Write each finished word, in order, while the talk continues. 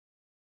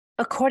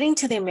According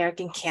to the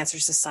American Cancer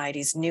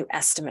Society's new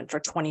estimate for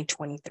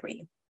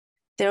 2023,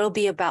 there will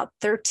be about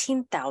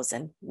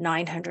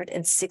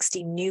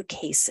 13,960 new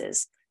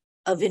cases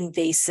of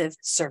invasive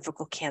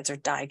cervical cancer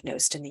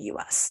diagnosed in the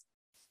US,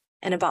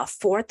 and about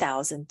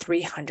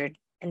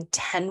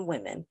 4,310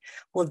 women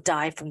will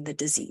die from the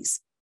disease.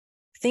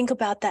 Think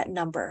about that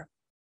number,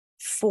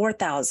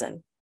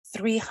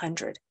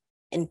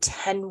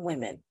 4,310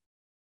 women,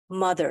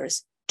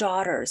 mothers,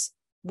 daughters,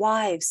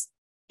 wives,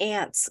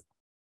 aunts,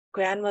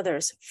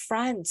 grandmothers,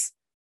 friends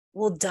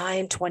will die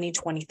in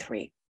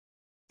 2023.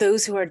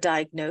 Those who are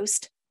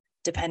diagnosed,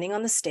 depending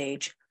on the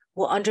stage,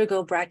 will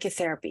undergo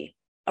brachytherapy,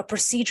 a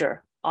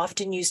procedure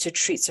often used to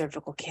treat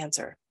cervical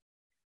cancer.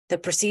 The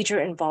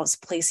procedure involves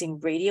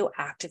placing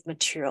radioactive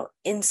material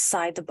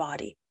inside the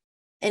body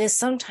and is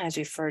sometimes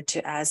referred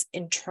to as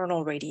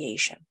internal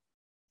radiation.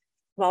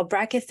 While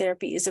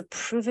brachytherapy is a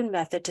proven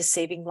method to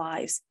saving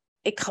lives,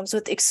 it comes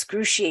with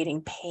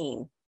excruciating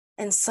pain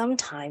and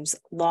sometimes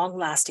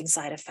long-lasting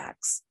side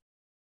effects.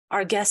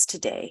 Our guests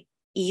today,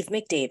 Eve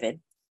McDavid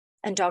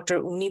and Dr.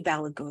 Onyinye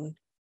Balogun,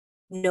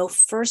 know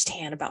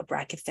firsthand about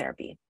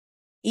brachytherapy.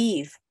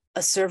 Eve,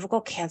 a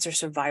cervical cancer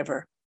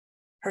survivor,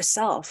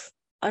 herself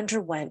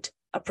underwent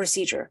a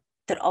procedure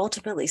that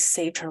ultimately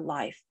saved her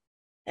life,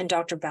 and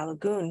Dr.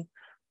 Balogun,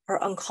 her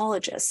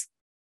oncologist,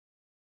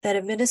 that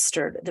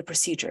administered the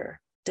procedure,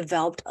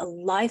 developed a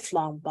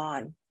lifelong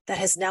bond that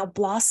has now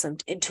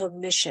blossomed into a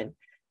mission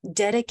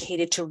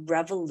dedicated to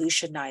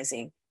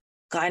revolutionizing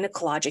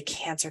gynecologic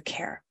cancer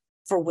care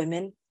for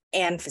women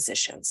and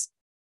physicians.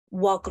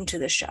 Welcome to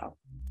the show.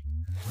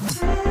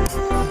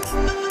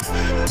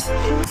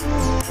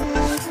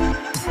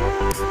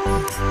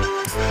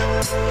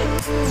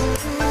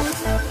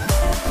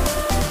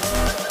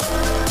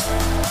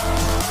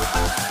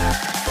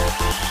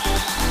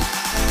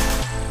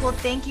 Well,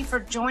 thank you for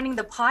joining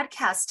the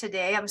podcast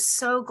today. I'm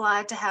so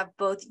glad to have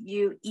both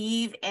you,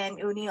 Eve, and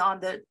Uni on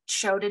the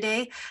show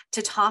today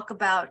to talk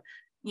about,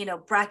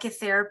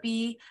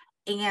 brachytherapy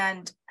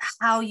and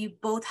how you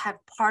both have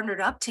partnered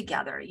up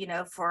together,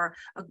 for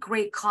a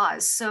great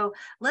cause. So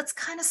let's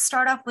kind of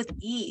start off with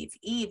Eve.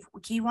 Eve,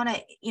 do you want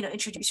to,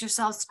 introduce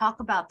yourselves, talk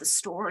about the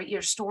story,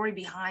 your story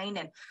behind,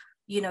 and,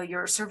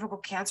 your cervical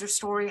cancer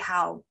story,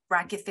 how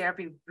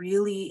brachytherapy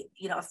really,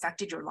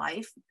 affected your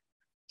life?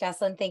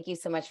 Jocelyn, thank you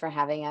so much for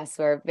having us.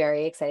 We're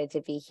very excited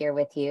to be here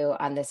with you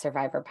on the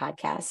Survivor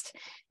podcast.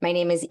 My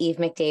name is Eve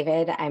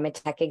McDavid. I'm a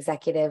tech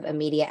executive, a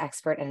media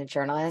expert, and a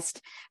journalist.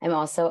 I'm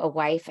also a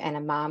wife and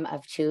a mom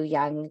of 2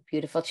 young,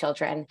 beautiful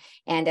children.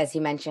 And as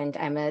you mentioned,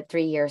 I'm a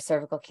 3-year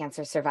cervical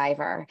cancer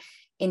survivor.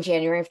 In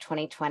January of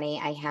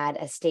 2020, I had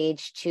a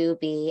stage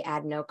 2B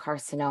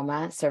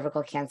adenocarcinoma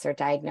cervical cancer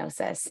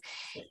diagnosis,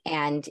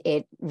 and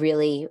it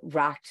really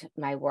rocked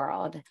my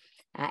world.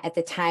 At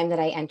the time that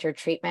I entered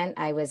treatment,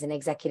 I was an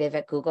executive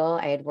at Google.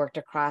 I had worked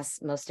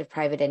across most of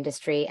private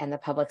industry and the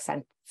public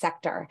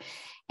sector.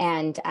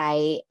 And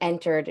I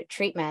entered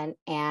treatment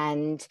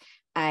and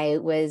I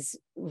was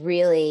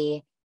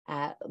really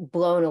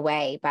blown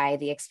away by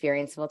the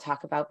experience. We'll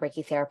talk about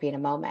brachytherapy in a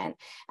moment.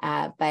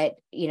 But,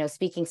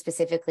 speaking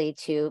specifically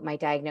to my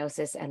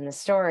diagnosis and the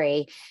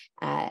story,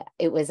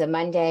 it was a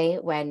Monday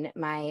when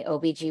my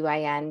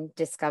OBGYN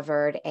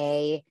discovered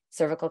a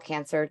cervical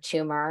cancer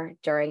tumor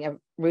during a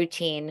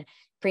routine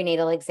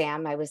prenatal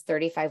exam. I was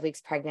 35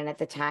 weeks pregnant at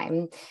the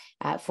time.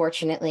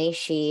 Fortunately,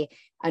 she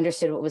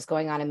understood what was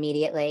going on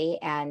immediately,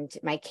 and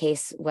my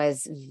case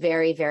was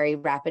very, very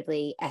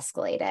rapidly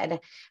escalated.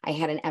 I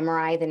had an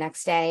MRI the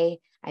next day.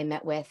 I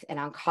met with an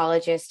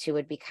oncologist who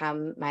would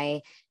become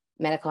my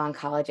medical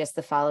oncologist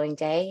the following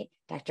day,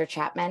 Dr.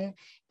 Chapman.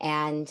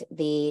 And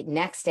the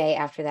next day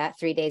after that,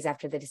 3 days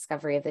after the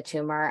discovery of the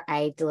tumor,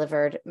 I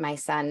delivered my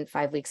son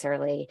 5 weeks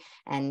early,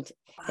 and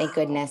thank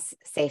goodness,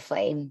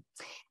 safely.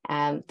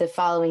 The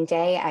following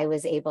day, I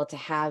was able to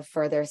have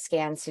further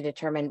scans to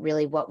determine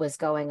really what was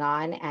going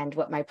on and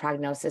what my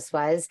prognosis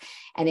was.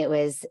 And it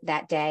was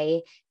that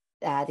day,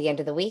 the end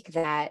of the week,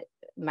 that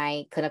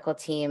my clinical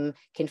team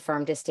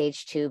confirmed a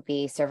stage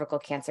 2B cervical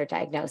cancer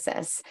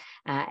diagnosis.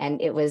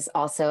 And it was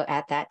also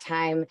at that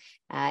time,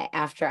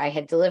 after I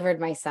had delivered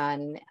my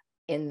son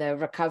in the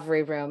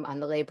recovery room on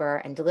the labor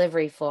and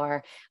delivery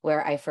floor,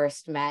 where I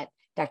first met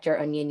Dr.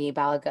 Onyinye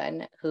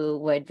Balogun, who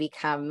would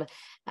become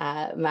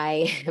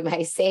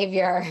my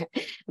savior,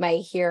 my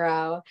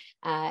hero,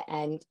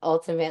 and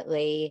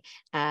ultimately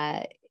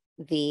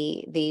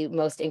the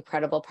most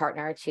incredible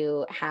partner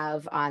to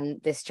have on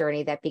this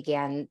journey that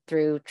began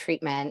through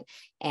treatment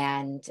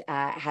and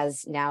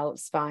has now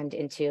spawned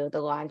into the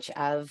launch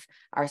of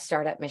our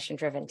startup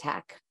mission-driven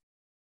tech.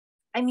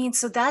 I mean,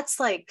 so that's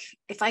like,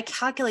 if I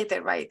calculate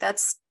that right,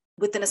 that's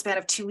within a span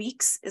of 2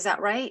 weeks. Is that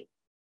right?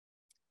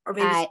 Or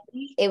maybe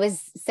it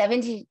was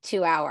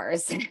 72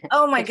 hours.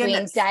 Oh my between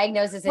goodness.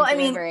 Diagnosis and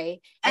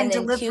delivery, and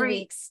then delivery, 2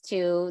 weeks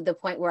to the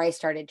point where I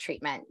started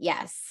treatment.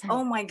 Yes.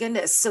 Oh my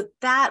goodness. So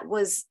that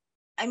was,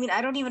 I mean,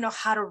 I don't even know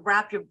how to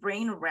wrap your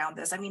brain around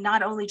this. I mean,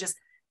 not only just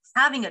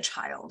having a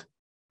child,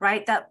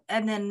 right? That,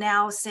 and then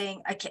now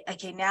saying,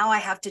 okay, now I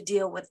have to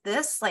deal with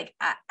this. Like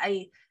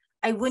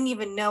I wouldn't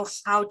even know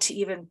how to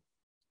even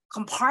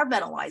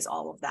compartmentalize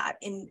all of that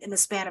in the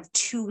span of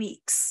 2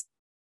 weeks.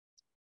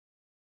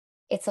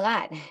 It's a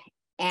lot.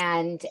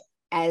 And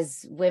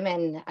as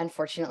women,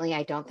 unfortunately,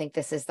 I don't think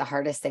this is the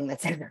hardest thing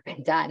that's ever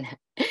been done.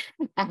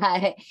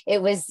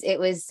 It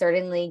was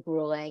certainly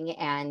grueling,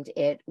 and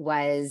it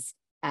was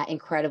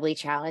incredibly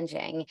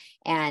challenging.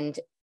 And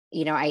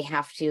I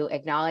have to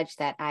acknowledge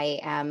that I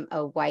am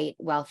a white,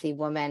 wealthy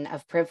woman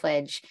of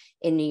privilege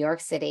in New York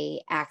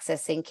City,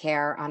 accessing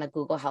care on a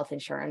Google Health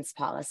Insurance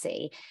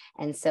policy.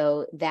 And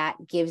so that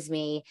gives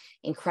me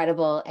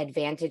incredible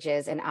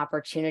advantages and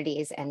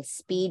opportunities and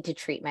speed to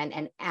treatment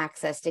and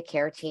access to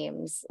care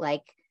teams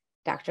like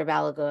Dr.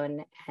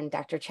 Balogun and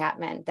Dr.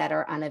 Chapman that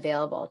are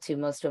unavailable to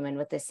most women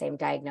with the same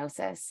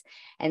diagnosis.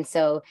 And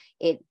so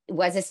it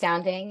was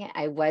astounding.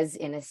 I was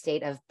in a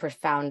state of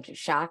profound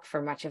shock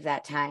for much of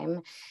that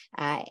time.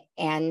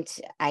 And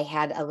I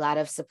had a lot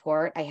of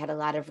support. I had a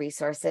lot of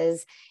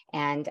resources,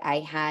 and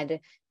I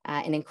had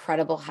an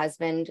incredible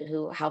husband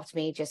who helped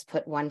me just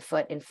put one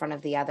foot in front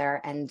of the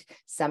other and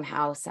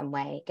somehow, some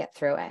way get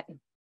through it.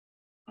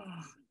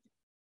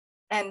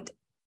 And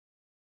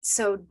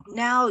so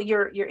now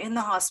you're in the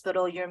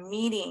hospital, you're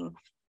meeting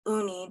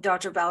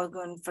Dr.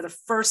 Balogun for the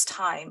first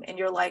time, and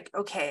you're like,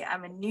 okay,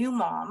 I'm a new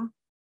mom,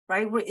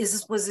 right?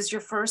 Was this your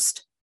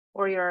first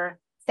or your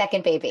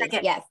second baby?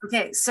 Second. Yes.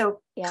 Okay,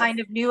 so yes. Kind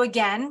of new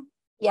again,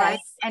 yes. Right?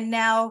 And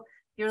now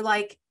you're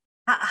like,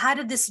 how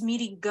did this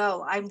meeting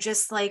go? I'm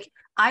just like,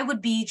 I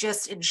would be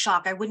just in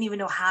shock. I wouldn't even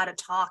know how to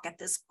talk at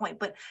this point.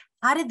 But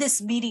how did this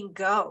meeting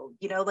go?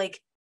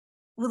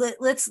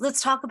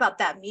 Let's talk about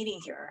that meeting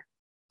here.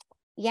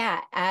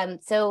 Yeah.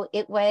 So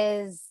it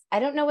was, I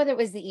don't know whether it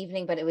was the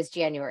evening, but it was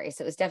January.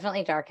 So it was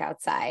definitely dark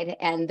outside,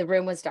 and the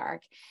room was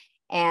dark.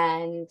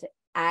 And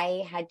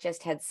I had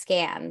just had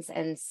scans.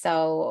 And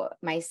so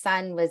my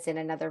son was in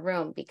another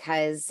room,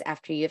 because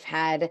after you've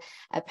had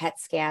a PET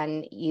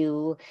scan,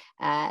 you,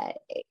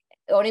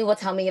 Oni will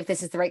tell me if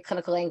this is the right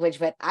clinical language,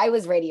 but I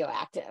was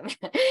radioactive.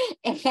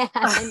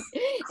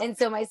 and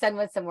so my son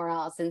was somewhere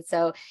else. And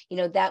so,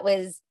 that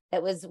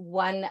was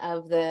one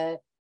of the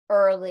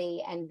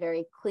early and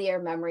very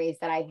clear memories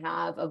that I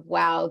have of,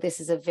 wow, this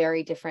is a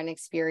very different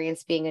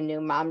experience being a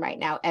new mom right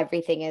now.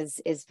 Everything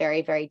is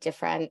very, very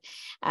different.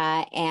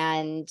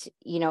 And,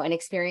 an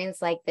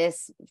experience like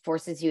this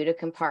forces you to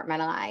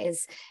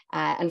compartmentalize.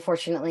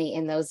 Unfortunately,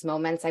 in those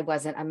moments, I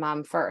wasn't a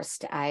mom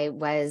first. I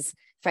was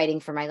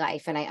fighting for my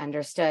life. And I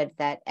understood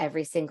that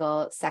every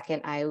single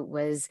second I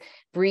was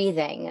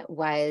breathing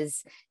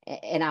was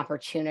an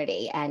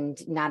opportunity and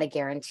not a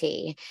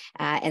guarantee.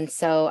 And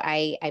so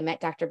I met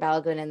Dr.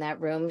 Balogun in that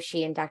room.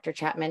 She and Dr.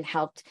 Chapman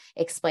helped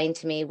explain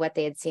to me what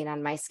they had seen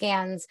on my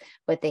scans,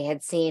 what they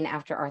had seen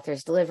after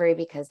Arthur's delivery,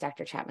 because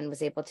Dr. Chapman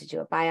was able to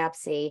do a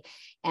biopsy.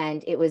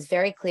 And it was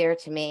very clear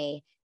to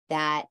me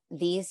that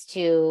these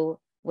two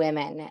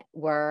women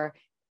were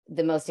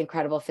the most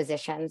incredible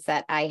physicians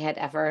that I had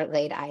ever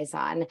laid eyes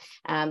on.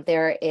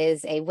 There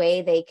is a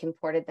way they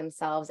comported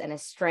themselves and a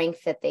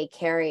strength that they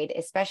carried,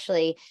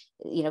 especially,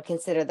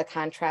 consider the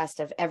contrast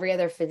of every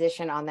other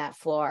physician on that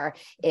floor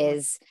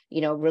is,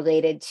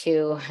 related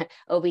to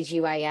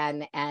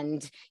OBGYN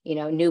and,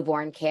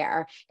 newborn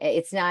care.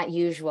 It's not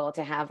usual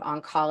to have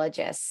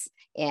oncologists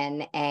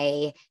in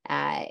a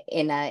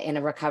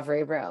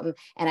recovery room.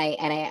 And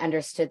I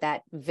understood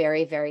that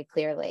very, very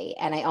clearly.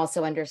 And I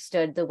also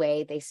understood the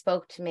way they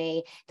spoke to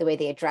me, the way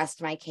they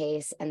addressed my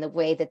case, and the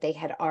way that they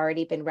had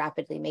already been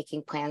rapidly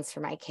making plans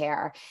for my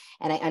care.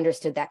 And I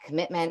understood that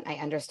commitment. I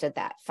understood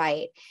that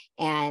fight.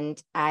 And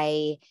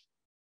I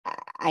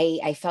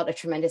felt a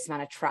tremendous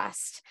amount of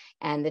trust.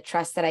 And the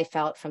trust that I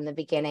felt from the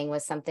beginning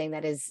was something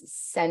that is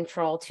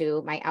central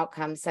to my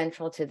outcome,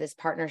 central to this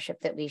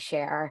partnership that we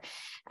share,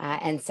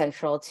 and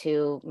central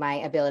to my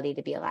ability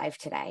to be alive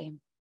today.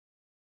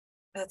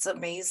 That's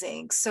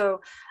amazing.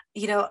 So,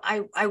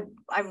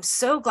 I'm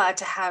so glad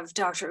to have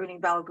Dr.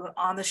 Onyinye Balogun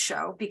on the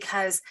show,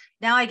 because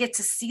now I get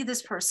to see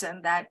this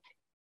person that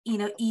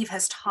Eve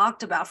has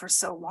talked about for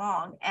so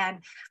long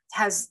and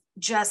has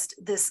just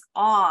this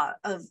awe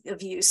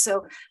of you.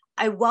 So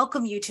I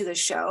welcome you to the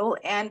show,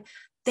 and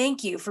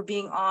thank you for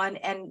being on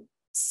and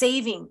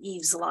saving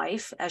Eve's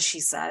life, as she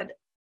said.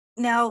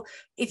 Now,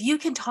 if you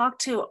can talk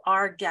to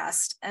our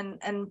guest and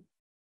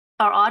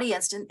our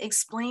audience and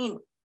explain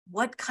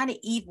what kind of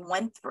Eve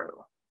went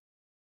through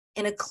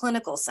in a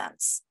clinical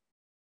sense.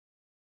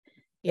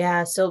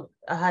 Yeah, so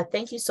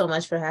thank you so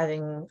much for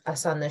having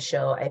us on the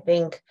show. I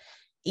think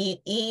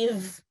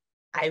Eve,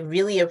 I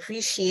really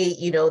appreciate,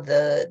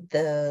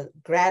 the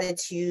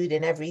gratitude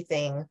and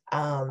everything.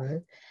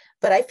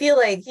 But I feel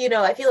like,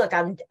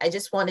 I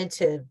just wanted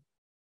to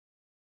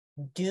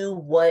do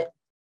what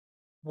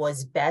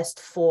was best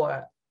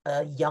for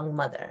a young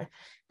mother.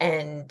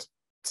 And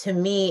to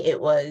me,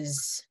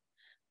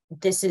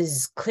 this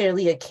is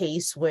clearly a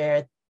case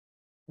where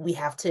we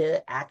have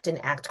to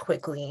act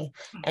quickly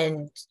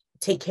and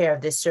take care of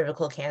this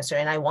cervical cancer.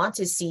 And I want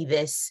to see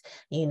this,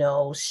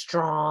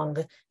 strong,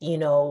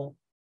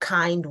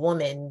 kind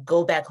woman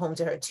go back home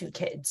to her 2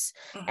 kids.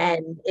 Mhm.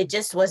 And it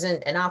just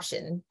wasn't an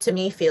option. To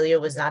me, failure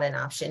was not an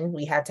option.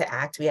 We had to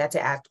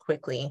act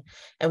quickly.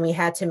 And we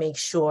had to make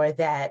sure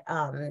that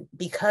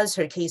because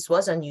her case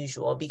was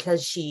unusual,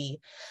 because she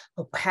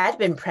had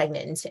been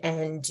pregnant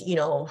and,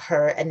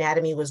 her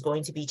anatomy was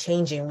going to be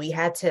changing, we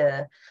had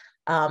to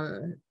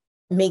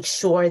make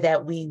sure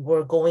that we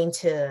were going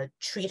to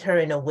treat her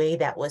in a way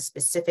that was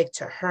specific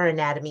to her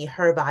anatomy,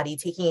 her body,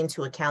 taking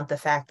into account the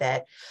fact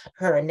that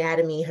her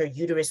anatomy, her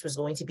uterus was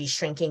going to be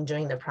shrinking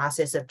during the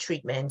process of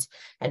treatment,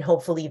 and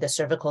hopefully the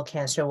cervical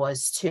cancer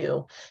was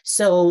too.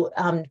 So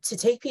to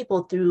take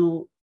people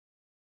through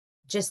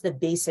just the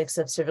basics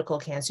of cervical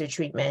cancer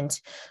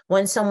treatment.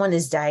 When someone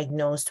is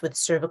diagnosed with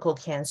cervical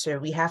cancer,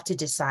 we have to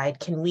decide,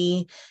 can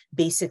we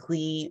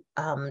basically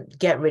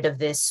get rid of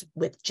this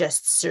with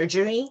just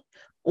surgery?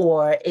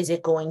 Or is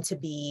it going to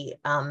be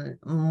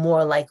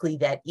more likely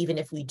that even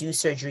if we do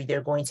surgery,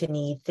 they're going to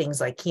need things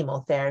like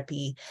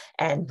chemotherapy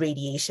and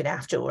radiation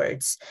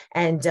afterwards?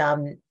 And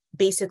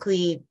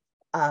basically,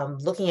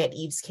 looking at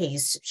Eve's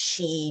case,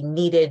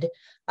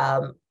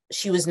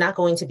 she was not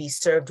going to be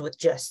served with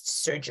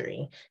just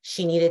surgery.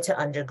 She needed to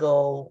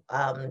undergo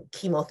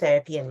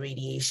chemotherapy and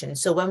radiation.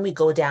 So when we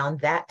go down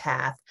that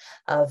path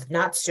of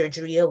not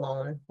surgery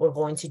alone, we're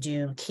going to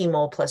do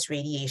chemo plus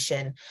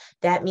radiation.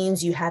 That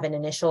means you have an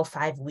initial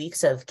 5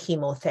 weeks of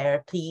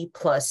chemotherapy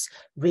plus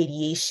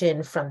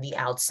radiation from the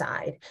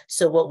outside.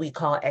 So what we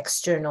call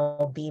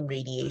external beam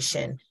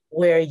radiation,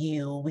 where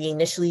we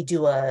initially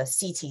do a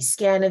CT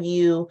scan of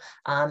you,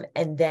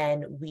 and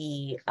then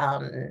we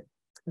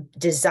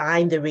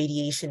design the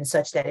radiation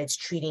such that it's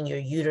treating your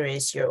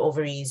uterus, your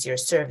ovaries, your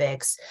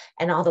cervix,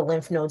 and all the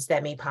lymph nodes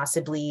that may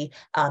possibly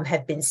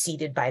have been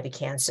seeded by the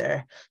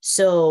cancer.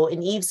 So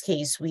in Eve's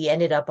case, we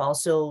ended up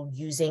also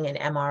using an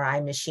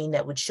MRI machine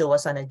that would show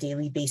us on a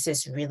daily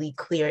basis really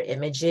clear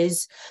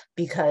images,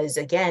 because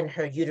again,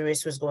 her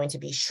uterus was going to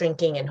be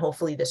shrinking and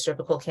hopefully the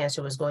cervical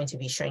cancer was going to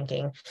be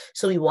shrinking.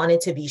 So we wanted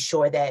to be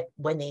sure that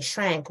when they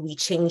shrank, we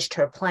changed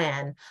her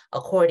plan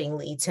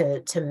accordingly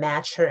to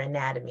match her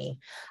anatomy.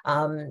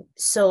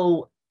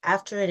 So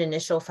after an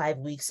initial 5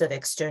 weeks of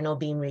external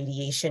beam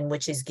radiation,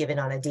 which is given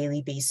on a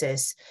daily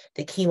basis,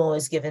 the chemo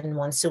is given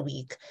once a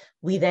week.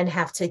 We then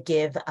have to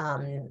give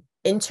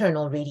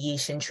internal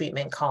radiation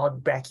treatment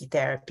called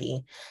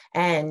brachytherapy.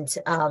 And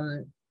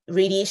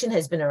radiation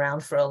has been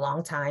around for a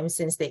long time,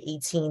 since the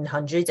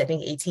 1800s. I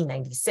think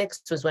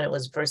 1896 was when it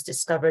was first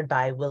discovered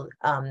by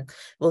William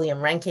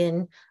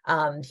Röntgen.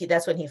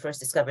 That's when he first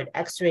discovered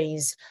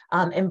X-rays.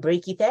 And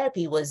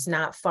brachytherapy was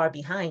not far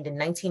behind. In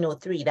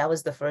 1903, that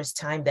was the first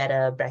time that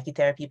a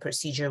brachytherapy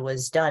procedure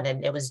was done,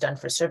 and it was done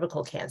for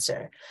cervical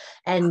cancer.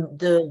 And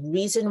the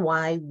reason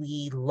why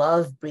we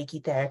love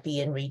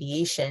brachytherapy and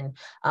radiation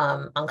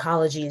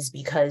oncology is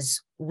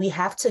because we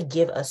have to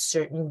give a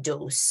certain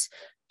dose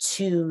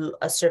to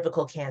a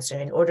cervical cancer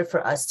in order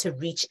for us to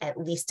reach at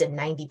least a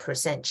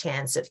 90%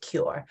 chance of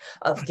cure,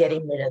 of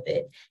getting rid of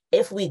it.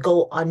 If we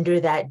go under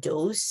that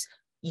dose,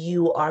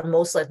 you are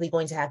most likely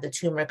going to have the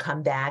tumor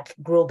come back,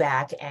 grow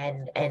back,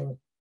 and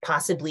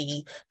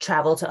possibly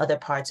travel to other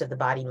parts of the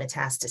body,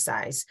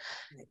 metastasize.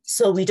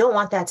 So we don't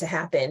want that to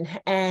happen.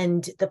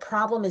 And the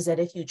problem is that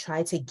if you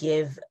try to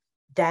give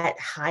that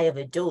high of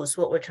a dose,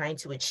 what we're trying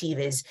to achieve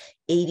is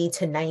 80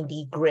 to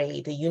 90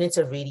 gray. The units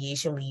of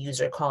radiation we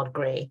use are called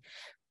gray.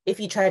 If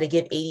you try to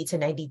give 80 to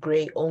 90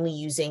 gray only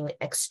using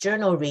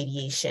external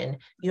radiation,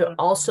 you're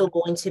also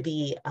going to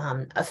be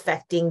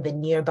affecting the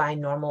nearby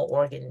normal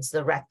organs,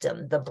 the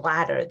rectum, the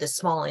bladder, the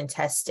small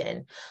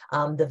intestine,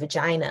 the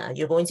vagina.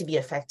 You're going to be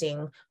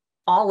affecting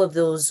all of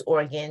those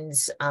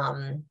organs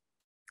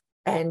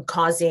and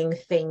causing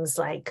things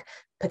like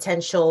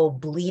potential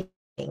bleeding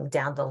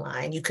down the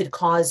line. You could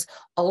cause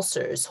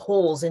ulcers,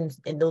 holes in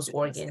those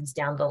organs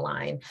down the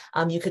line.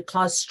 You could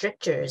cause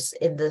strictures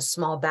in the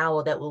small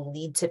bowel that will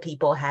lead to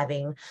people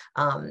having,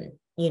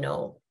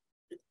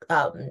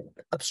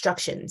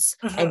 obstructions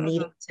and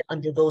needing to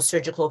undergo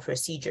surgical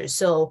procedures.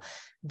 So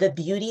the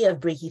beauty of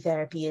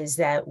brachytherapy is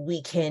that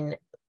we can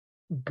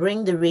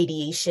bring the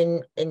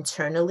radiation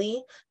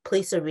internally,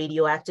 place a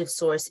radioactive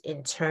source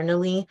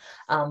internally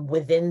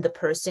within the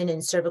person.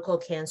 In cervical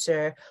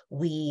cancer,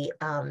 we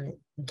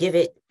give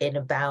it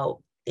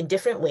in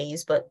different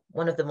ways, but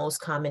one of the most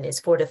common is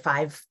 4 to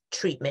 5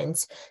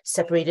 treatments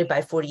separated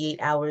by 48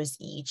 hours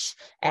each.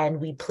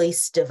 And we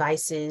place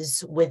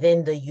devices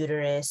within the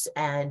uterus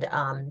and,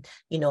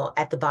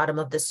 at the bottom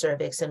of the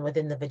cervix and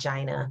within the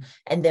vagina.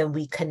 And then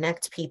we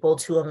connect people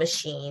to a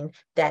machine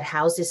that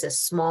houses a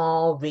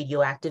small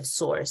radioactive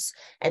source.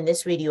 And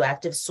this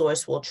radioactive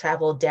source will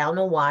travel down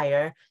a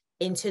wire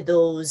into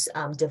those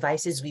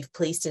devices we've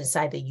placed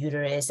inside the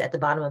uterus at the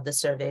bottom of the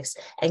cervix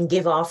and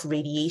give off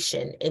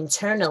radiation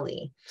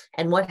internally.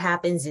 And what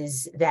happens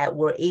is that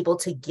we're able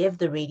to give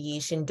the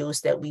radiation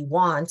dose that we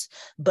want,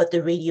 but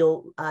the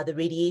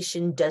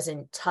radiation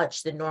doesn't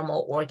touch the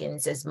normal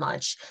organs as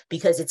much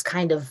because it's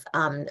kind of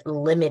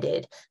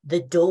limited.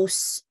 The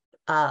dose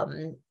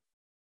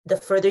the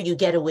further you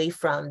get away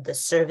from the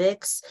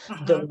cervix,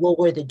 the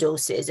lower the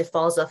dose is. It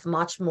falls off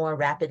much more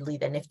rapidly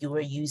than if you were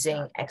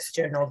using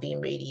external beam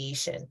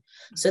radiation.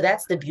 So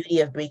that's the beauty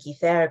of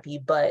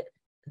brachytherapy. But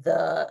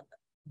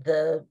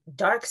the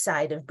dark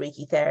side of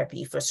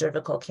brachytherapy for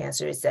cervical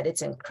cancer is that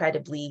it's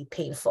incredibly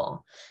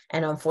painful.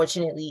 And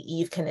unfortunately,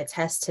 Eve can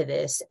attest to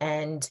this.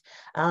 And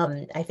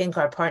I think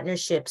our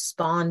partnership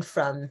spawned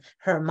from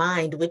her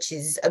mind, which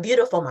is a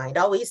beautiful mind,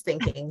 always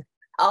thinking,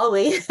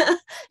 always,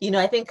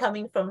 I think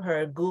coming from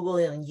her Google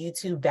and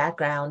YouTube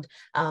background,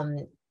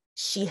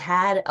 she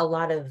had a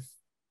lot of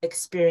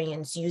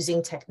experience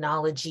using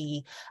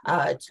technology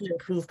to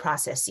improve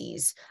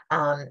processes.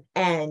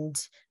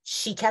 And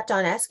she kept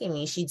on asking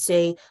me, she'd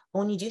say,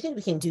 Oni, do you think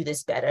we can do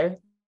this better?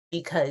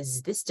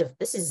 Because this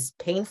is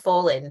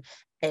painful and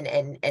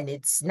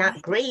it's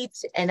not great.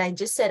 And I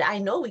just said, I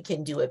know we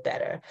can do it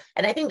better.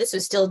 And I think this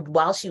was still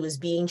while she was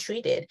being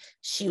treated.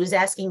 She was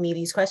asking me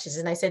these questions.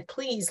 And I said,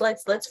 please,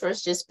 let's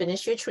first just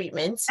finish your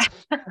treatment.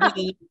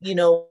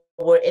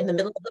 We're in the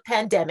middle of the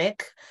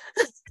pandemic.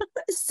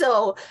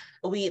 So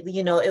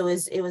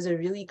it was a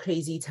really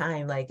crazy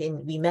time.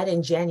 We met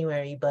in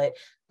January, but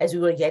as we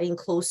were getting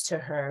close to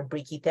her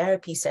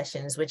brachytherapy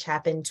sessions, which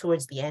happened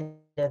towards the end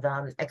of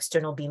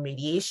external beam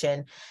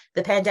radiation,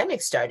 the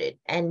pandemic started,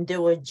 and there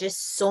were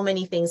just so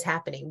many things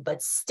happening.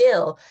 But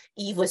still,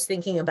 Eve was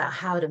thinking about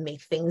how to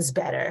make things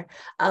better.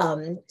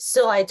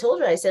 So I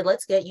told her, I said,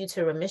 let's get you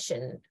to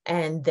remission,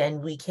 and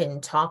then we can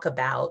talk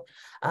about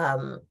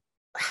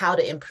how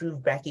to improve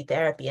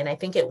brachytherapy. And I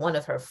think at one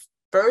of the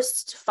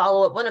first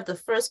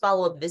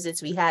follow-up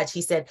visits we had,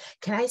 she said,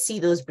 can I see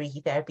those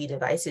brachytherapy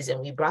devices?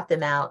 And we brought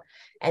them out.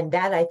 And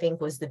that, I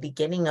think, was the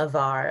beginning of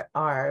our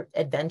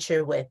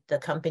adventure with the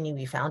company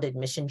we founded,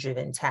 Mission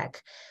Driven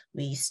Tech.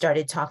 We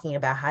started talking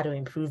about how to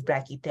improve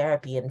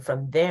brachytherapy. And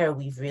from there,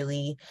 we've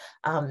really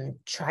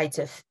tried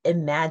to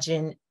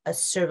imagine a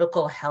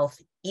cervical health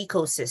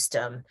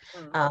ecosystem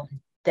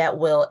that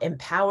will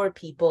empower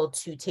people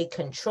to take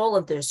control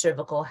of their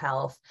cervical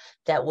health,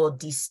 that will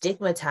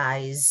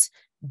destigmatize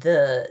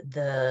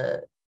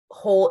the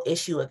whole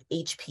issue of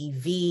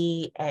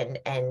HPV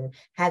and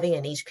having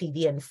an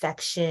HPV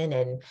infection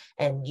and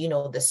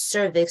the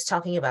cervix,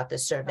 talking about the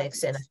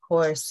cervix. And of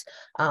course,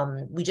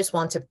 we just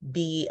want to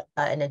be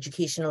an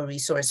educational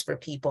resource for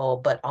people,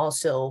 but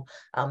also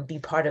be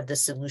part of the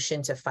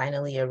solution to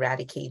finally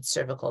eradicate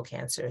cervical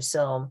cancer.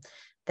 So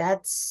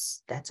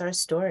that's our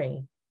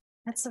story.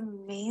 That's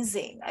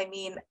amazing. I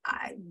mean,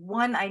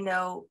 I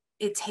know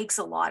it takes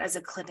a lot as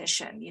a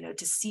clinician,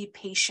 to see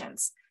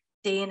patients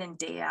day in and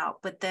day out,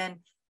 but then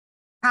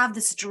have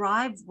this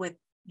drive with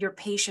your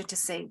patient to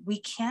say, we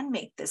can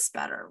make this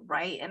better,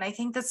 right? And I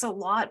think that's a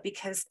lot,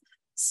 because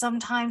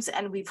sometimes,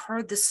 and we've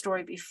heard this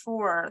story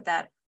before,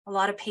 that a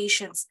lot of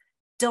patients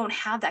don't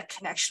have that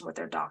connection with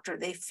their doctor.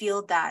 They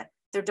feel that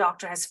their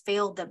doctor has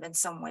failed them in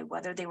some way,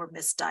 whether they were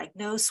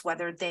misdiagnosed,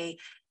 whether they,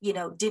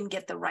 didn't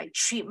get the right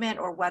treatment,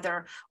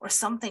 or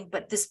something.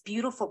 But this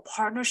beautiful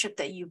partnership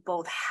that you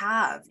both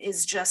have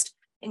is just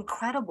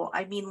incredible.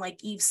 I mean, like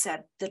Eve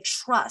said, the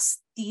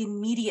trust, the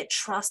immediate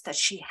trust that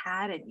she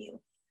had in you,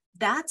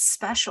 that's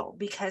special,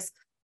 because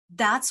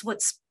that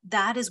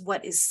is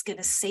what is going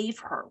to save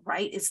her,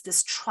 right? It's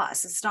this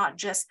trust. It's not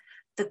just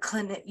the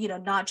clinic,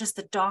 not just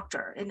the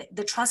doctor. And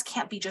the trust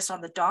can't be just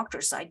on the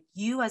doctor side.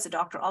 You as a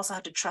doctor also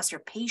have to trust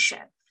your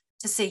patient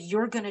to say,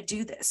 you're going to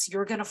do this.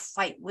 You're going to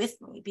fight with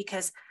me,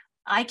 because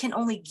I can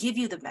only give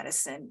you the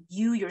medicine.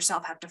 You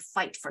yourself have to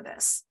fight for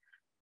this.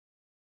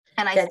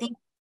 And I think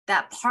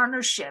that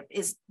partnership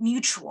is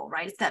mutual,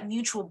 right? It's that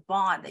mutual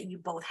bond that you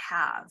both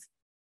have.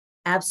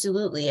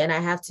 Absolutely. And I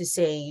have to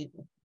say,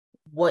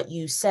 what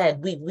you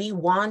said, we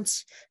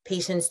want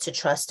patients to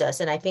trust us.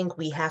 And I think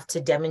we have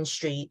to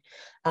demonstrate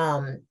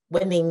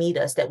when they meet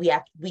us that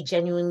we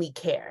genuinely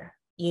care.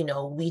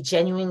 We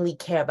genuinely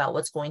care about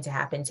what's going to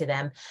happen to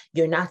them.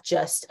 You're not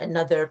just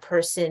another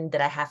person that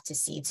I have to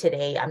see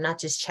today. I'm not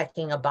just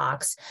checking a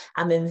box.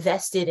 I'm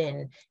invested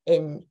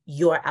in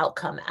your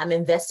outcome. I'm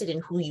invested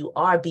in who you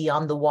are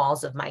beyond the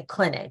walls of my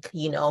clinic.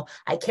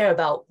 I care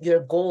about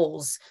your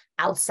goals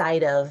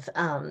outside of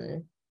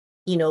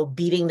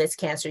beating this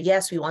cancer.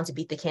 Yes, we want to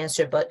beat the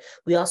cancer, but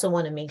we also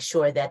want to make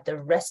sure that the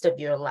rest of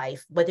your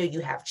life, whether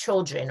you have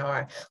children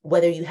or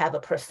whether you have a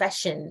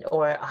profession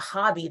or a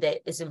hobby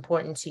that is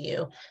important to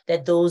you,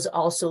 that those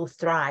also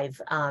thrive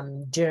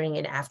during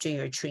and after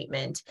your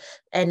treatment.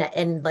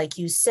 And like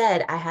you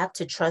said, I have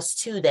to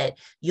trust too that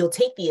you'll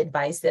take the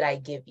advice that I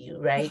give you,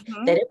 right?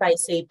 That if I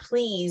say,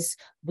 please,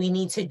 we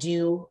need to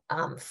do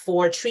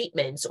 4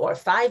 treatments or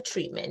 5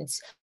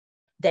 treatments,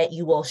 that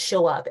you will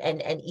show up.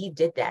 And Eve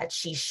did that.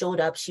 She showed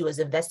up, she was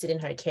invested in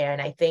her care.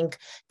 And I think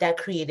that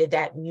created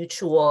that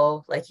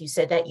mutual, like you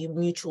said, that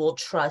mutual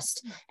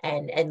trust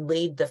and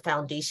laid the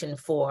foundation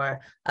for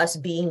us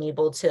being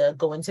able to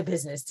go into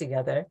business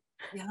together.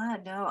 Yeah,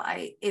 no,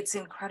 it's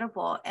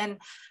incredible. And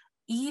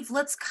Eve,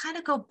 let's kind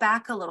of go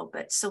back a little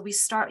bit. So we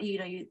start,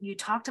 you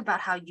talked about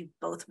how you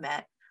both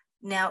met.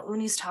 Now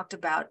Uni's talked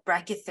about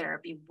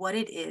brachytherapy, what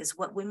it is,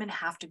 what women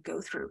have to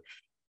go through.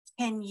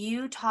 Can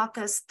you talk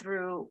us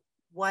through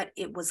what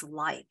it was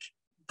like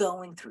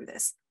going through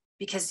this?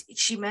 Because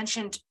she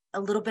mentioned a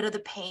little bit of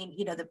the pain,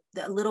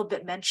 a little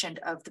bit mentioned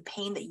of the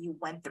pain that you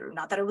went through.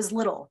 Not that it was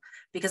little,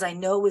 because I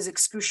know it was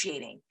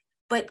excruciating,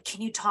 but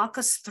can you talk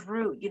us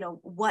through,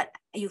 what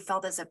you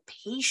felt as a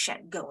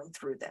patient going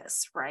through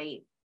this,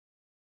 right?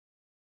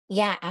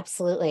 Yeah,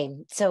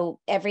 absolutely. So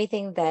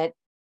everything that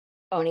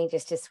Oni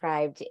just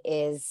described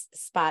is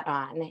spot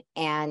on.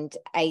 And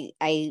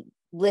I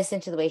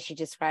listen to the way she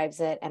describes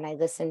it, and I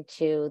listen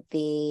to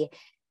the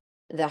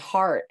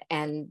heart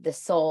and the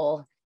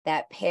soul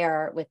that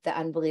pair with the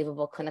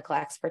unbelievable clinical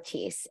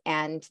expertise.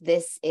 And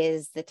this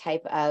is the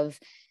type of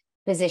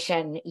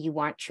physician you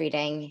want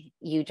treating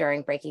you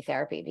during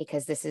brachytherapy,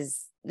 because this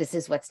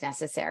is what's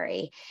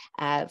necessary.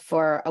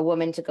 For a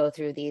woman to go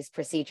through these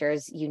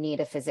procedures, you need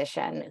a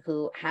physician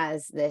who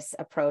has this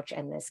approach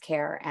and this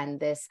care and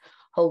this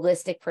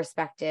holistic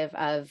perspective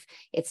of,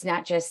 it's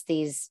not just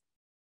these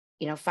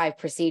 5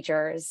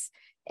 procedures,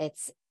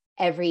 it's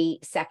every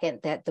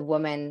second that the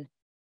woman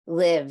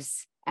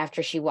lives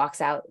after she walks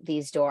out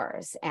these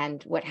doors.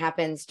 And what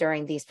happens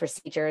during these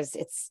procedures,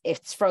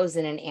 it's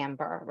frozen in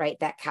amber, right?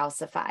 That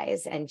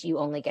calcifies, and you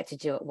only get to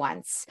do it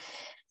once.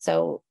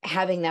 So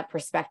having that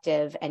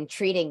perspective and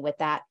treating with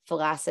that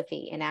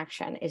philosophy in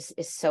action is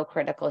so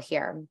critical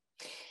here.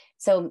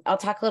 So I'll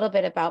talk a little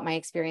bit about my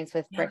experience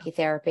with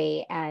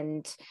brachytherapy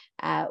and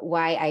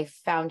why I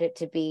found it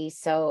to be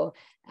so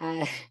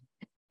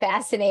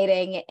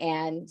fascinating,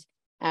 and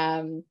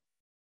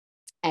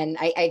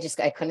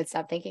I couldn't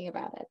stop thinking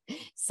about it.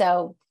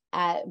 So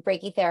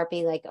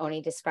brachytherapy, like Oni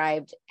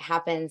described,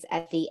 happens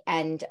at the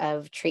end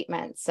of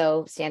treatment.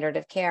 So standard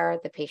of care,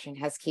 the patient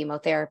has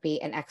chemotherapy,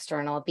 an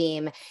external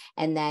beam,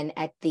 and then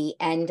at the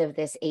end of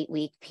this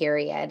 8-week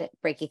period,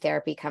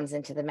 brachytherapy comes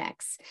into the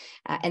mix.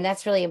 And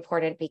that's really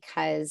important,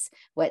 because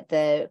what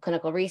the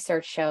clinical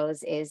research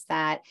shows is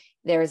that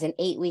there is an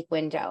 8-week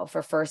window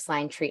for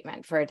first-line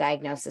treatment for a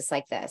diagnosis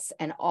like this.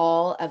 And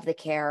all of the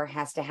care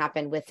has to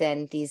happen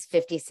within these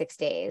 56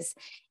 days.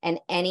 And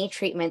any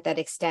treatment that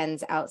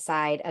extends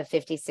outside of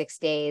 56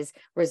 days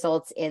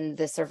results in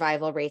the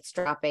survival rates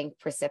dropping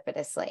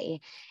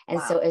precipitously.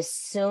 And so as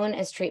soon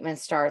as treatment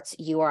starts,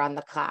 you are on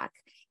the clock.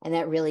 And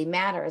that really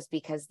matters,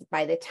 because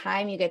by the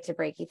time you get to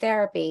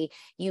brachytherapy,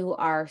 you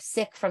are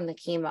sick from the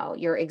chemo,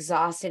 you're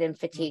exhausted and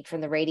fatigued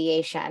from the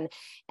radiation.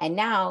 And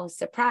now,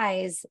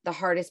 surprise, the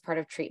hardest part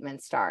of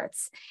treatment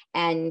starts.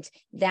 And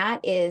that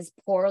is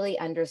poorly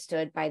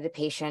understood by the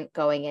patient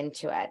going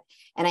into it.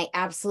 And I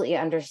absolutely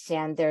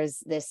understand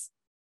there's this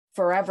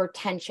forever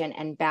tension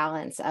and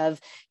balance of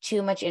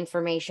too much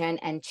information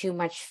and too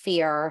much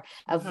fear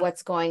of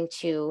what's going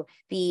to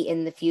be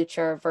in the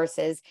future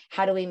versus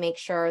how do we make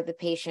sure the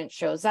patient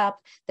shows up,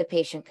 the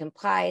patient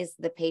complies,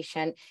 the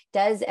patient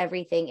does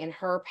everything in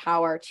her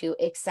power to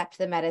accept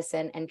the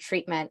medicine and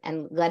treatment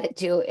and let it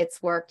do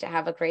its work to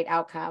have a great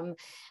outcome,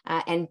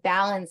 and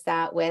balance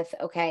that with,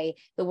 okay,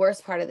 the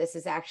worst part of this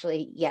is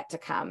actually yet to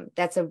come.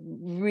 That's a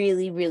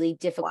really, really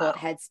difficult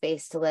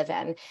headspace to live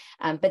in.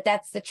 But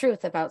that's the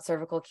truth about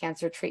cervical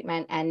cancer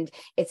treatment. And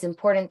it's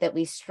important that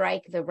we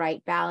strike the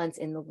right balance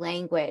in the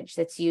language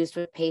that's used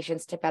with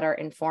patients to better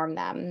inform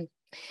them.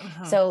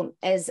 So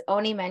as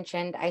Oni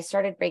mentioned, I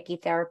started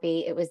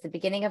brachytherapy. It was the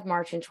beginning of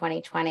March in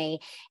 2020.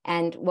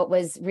 And what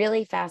was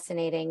really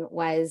fascinating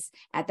was,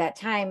 at that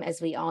time,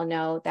 as we all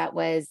know, that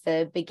was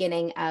the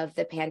beginning of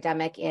the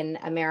pandemic in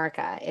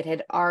America. It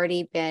had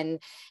already been,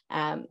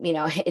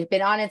 it had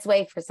been on its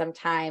way for some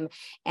time.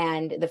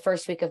 And the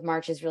first week of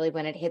March is really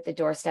when it hit the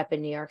doorstep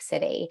in New York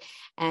City.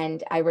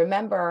 And I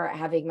remember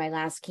having my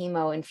last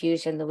chemo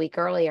infusion the week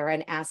earlier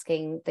and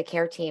asking the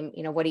care team,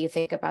 what do you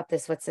think about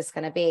this? What's this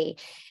going to be?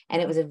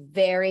 And it was a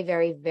very,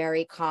 very,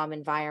 very calm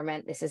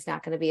environment. This is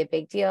not going to be a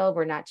big deal.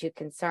 We're not too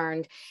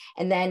concerned.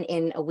 And then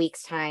in a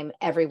week's time,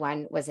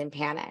 everyone was in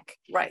panic.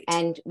 Right.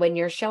 And when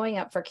you're showing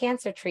up for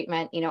cancer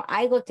treatment,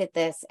 I looked at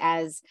this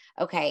as,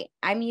 okay,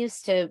 I'm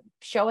used to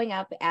showing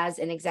up as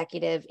an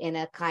executive in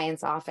a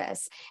client's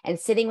office and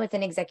sitting with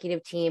an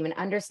executive team and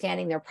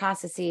understanding their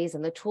processes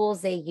and the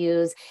tools they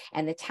use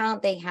and the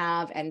talent they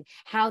have and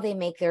how they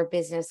make their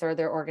business or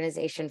their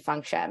organization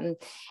function.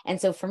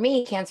 And so for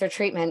me, cancer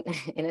treatment,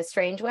 in a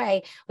strange way,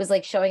 was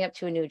like showing up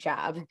to a new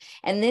job.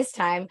 And this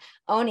time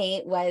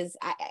Oni was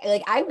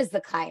I was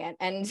the client,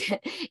 and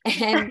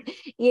and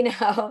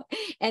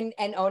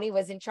Oni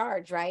was in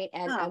charge, right?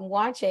 And I'm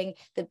watching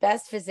the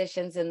best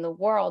physicians in the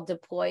world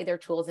deploy their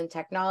tools and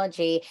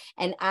technology,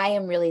 and I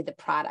am really the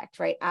product,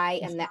 right?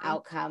 I am the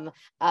outcome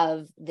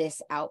of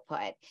this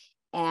output.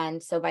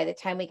 And so by the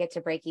time we get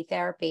to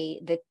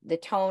brachytherapy, the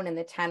tone and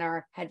the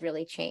tenor had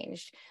really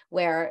changed,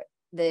 where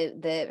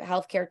the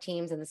healthcare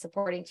teams and the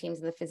supporting teams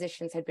and the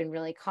physicians had been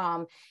really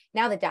calm.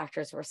 Now the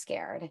doctors were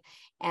scared.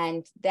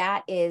 And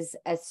that is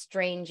a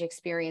strange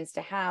experience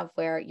to have,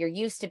 where you're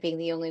used to being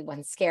the only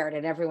one scared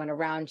and everyone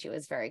around you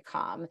is very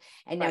calm.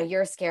 And now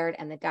you're scared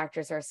and the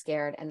doctors are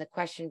scared. And the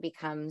question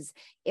becomes,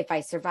 if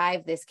I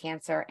survive this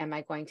cancer, am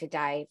I going to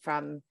die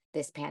from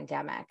this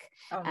pandemic.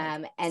 Oh my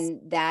goodness.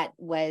 And that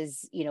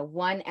was,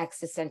 one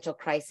existential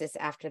crisis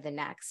after the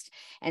next.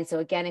 And so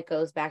again, it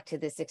goes back to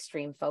this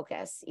extreme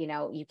focus.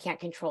 You can't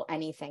control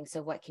anything.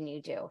 So what can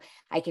you do?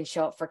 I can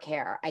show up for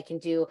care. I can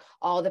do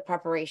all the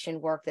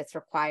preparation work that's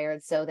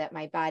required so that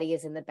my body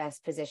is in the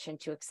best position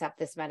to accept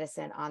this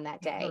medicine on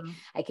that day. Mm-hmm.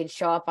 I can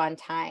show up on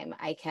time.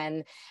 I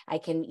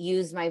can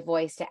use my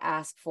voice to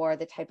ask for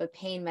the type of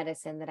pain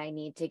medicine that I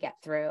need to get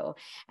through.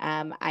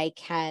 I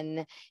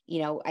can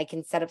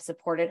set up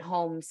support at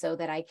home so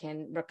that I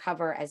can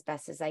recover as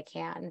best as I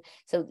can.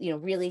 So,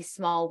 really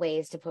small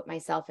ways to put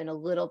myself in a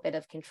little bit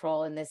of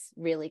control in this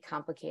really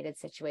complicated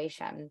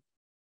situation.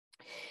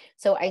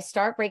 So I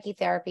start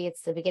brachytherapy.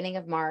 It's the beginning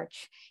of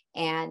March,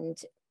 and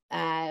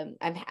I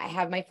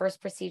have my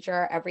first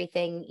procedure.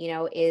 Everything,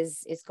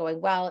 is going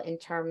well in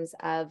terms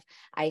of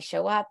I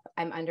show up,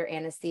 I'm under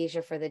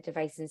anesthesia for the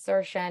device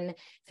insertion.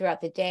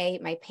 Throughout the day,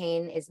 my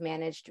pain is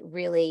managed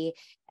really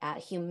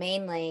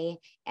humanely.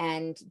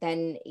 And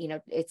then,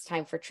 it's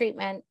time for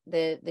treatment.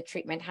 The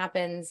treatment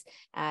happens.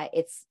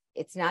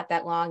 It's not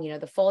that long.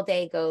 The full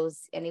day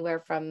goes anywhere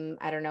from,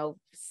 I don't know,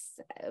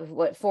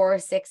 4,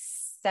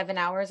 6, 7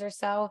 hours or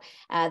so.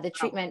 The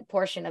treatment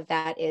portion of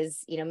that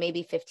is,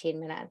 maybe 15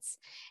 minutes.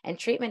 And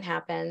treatment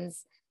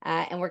happens,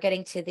 and we're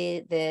getting to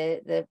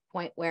the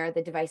point where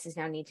the devices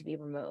now need to be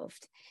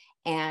removed.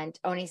 And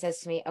Oni says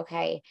to me,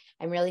 okay,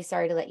 I'm really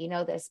sorry to let you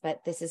know this,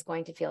 but this is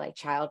going to feel like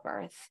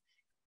childbirth.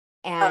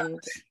 And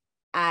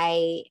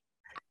I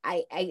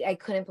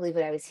couldn't believe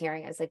what I was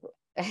hearing. I was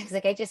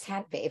like, I just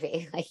had a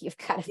baby. Like, you've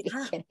got to be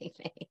kidding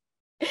me.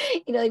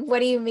 What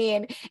do you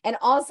mean? And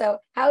also,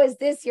 how is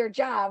this your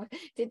job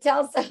to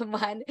tell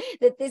someone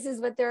that this is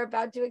what they're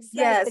about to expect?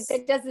 Yes. Like,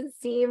 that doesn't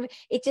seem,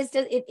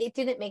 it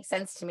didn't make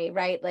sense to me,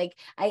 right? Like,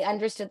 I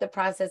understood the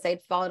process.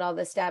 I'd followed all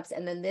the steps.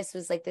 And then this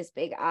was like this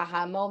big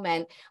aha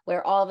moment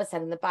where all of a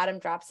sudden the bottom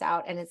drops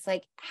out. And it's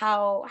like,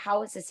 how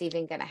is this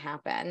even going to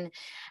happen?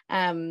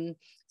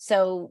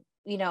 So,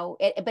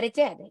 but it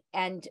did.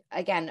 And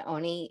again,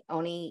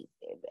 Oni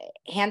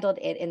handled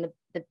it in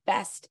the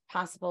best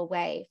possible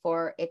way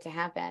for it to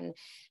happen.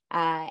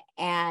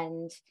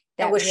 And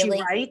that was really,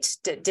 she right?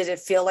 Did it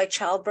feel like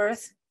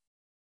childbirth?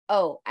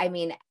 Oh, I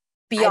mean,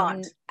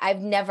 beyond.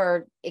 I've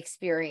never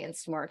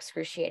experienced more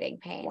excruciating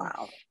pain.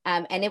 Wow.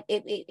 And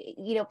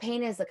it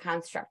pain is a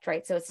construct,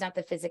 right? So it's not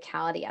the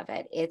physicality of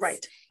it. It's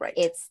right.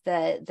 It's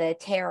the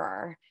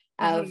terror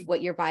of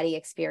what your body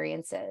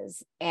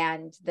experiences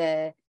and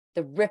the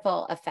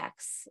ripple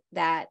effects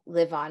that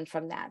live on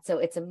from that. So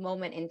it's a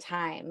moment in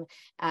time,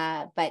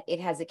 but it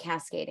has a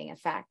cascading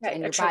effect. Right.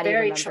 And your body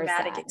very remembers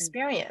traumatic that.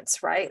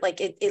 Experience, right?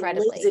 Like it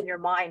lives in your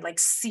mind, like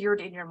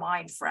seared in your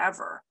mind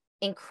forever.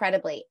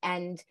 Incredibly.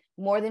 And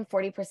more than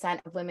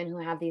 40% of women who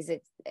have these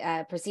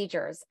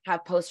procedures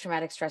have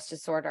post-traumatic stress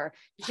disorder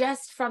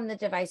just from the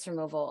device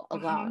removal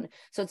alone.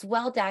 So it's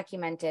well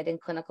documented in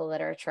clinical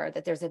literature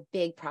that there's a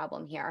big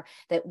problem here,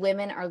 that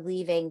women are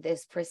leaving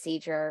this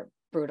procedure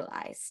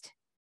brutalized.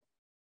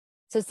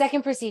 So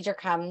second procedure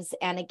comes,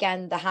 and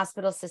again, the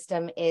hospital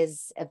system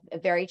is a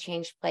very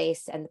changed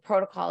place, and the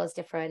protocol is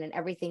different, and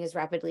everything is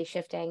rapidly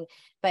shifting.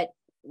 But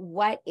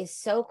what is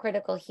so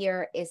critical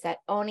here is that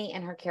Oni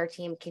and her care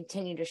team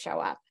continue to show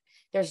up.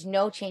 There's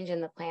no change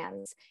in the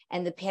plans,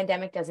 and the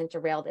pandemic doesn't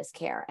derail this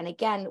care. And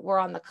again, we're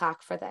on the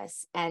clock for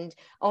this, and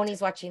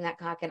Oni's watching that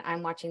clock, and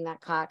I'm watching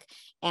that clock,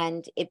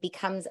 and it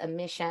becomes a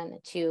mission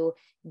to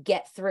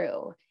get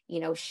through,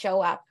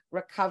 show up,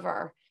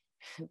 recover,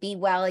 be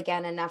well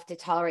again enough to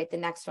tolerate the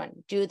next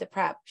one, do the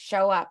prep,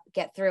 show up,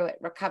 get through it,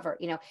 recover.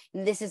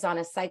 And this is on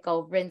a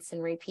cycle, rinse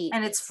and repeat.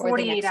 And it's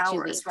 48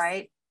 hours,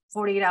 right?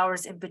 48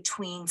 hours in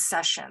between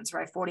sessions,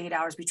 right? 48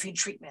 hours between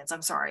treatments.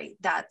 I'm sorry.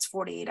 That's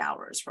 48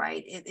 hours,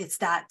 right?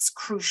 That's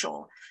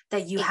crucial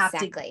that you have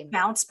to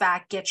bounce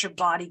back, get your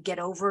body, get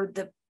over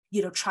the,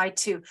 try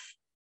to,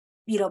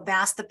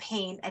 mask the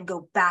pain and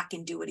go back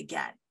and do it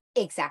again.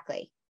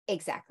 Exactly.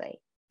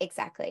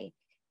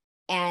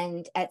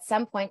 And at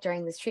some point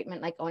during this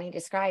treatment, like Oni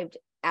described,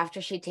 after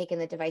she'd taken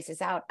the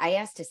devices out, I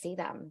asked to see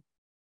them.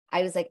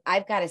 I was like,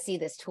 I've got to see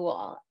this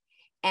tool.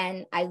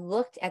 And I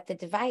looked at the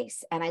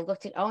device and I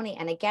looked at Oni.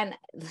 And again,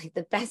 like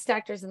the best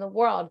doctors in the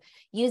world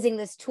using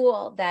this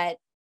tool that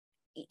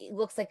it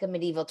looks like a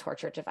medieval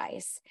torture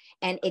device.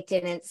 And it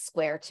didn't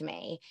square to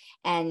me.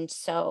 And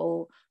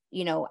so,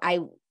 I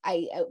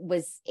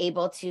was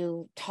able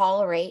to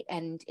tolerate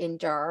and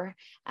endure.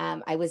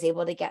 I was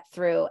able to get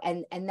through.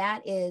 And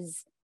that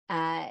is,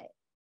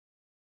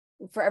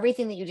 for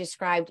everything that you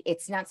described,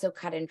 it's not so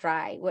cut and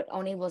dry. What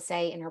Oni will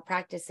say in her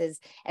practice is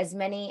as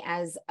many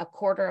as a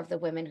quarter of the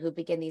women who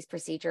begin these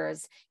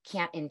procedures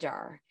can't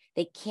endure.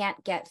 They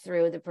can't get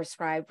through the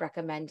prescribed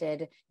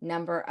recommended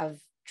number of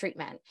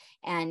treatment.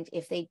 And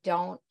if they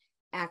don't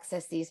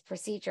access these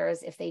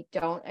procedures, if they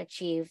don't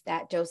achieve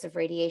that dose of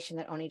radiation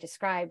that Oni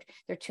described,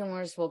 their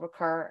tumors will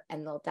recur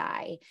and they'll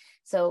die.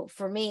 So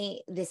for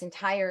me, this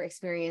entire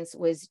experience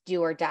was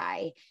do or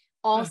die.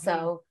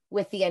 Also,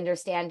 with the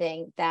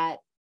understanding that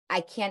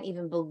I can't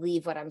even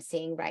believe what I'm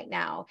seeing right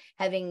now,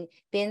 having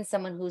been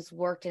someone who's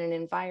worked in an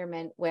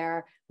environment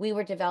where we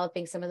were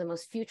developing some of the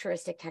most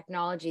futuristic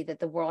technology that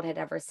the world had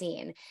ever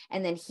seen.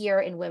 And then here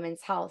in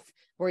women's health,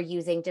 we're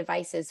using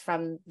devices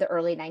from the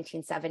early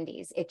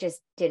 1970s. It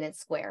just didn't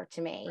square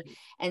to me. Right.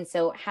 And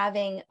so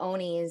having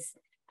Oni's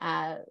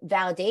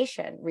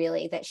validation,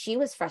 really, that she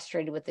was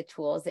frustrated with the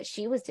tools, that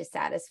she was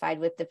dissatisfied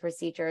with the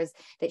procedures,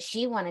 that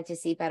she wanted to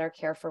see better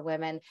care for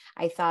women.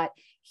 I thought,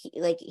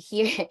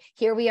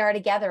 here we are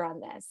together on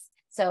this.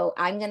 So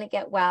I'm going to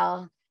get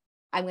well.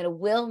 I'm going to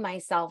will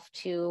myself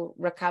to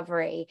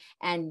recovery.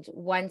 And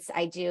once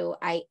I do,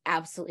 I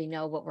absolutely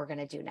know what we're going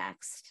to do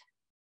next.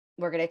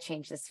 We're going to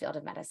change this field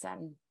of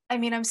medicine. I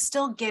mean, I'm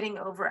still getting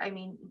over, I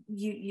mean,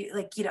 you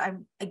like,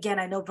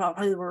 I know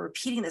probably we're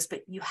repeating this,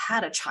 but you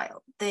had a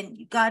child, then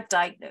you got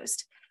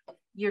diagnosed,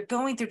 you're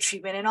going through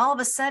treatment, and all of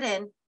a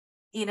sudden,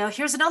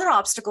 here's another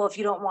obstacle if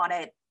you don't want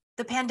it,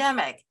 the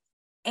pandemic.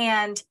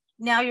 And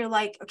now you're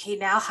like, okay,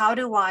 now how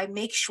do I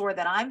make sure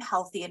that I'm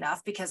healthy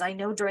enough? Because I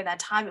know during that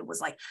time, it was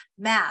like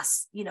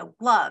masks,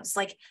 gloves,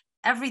 like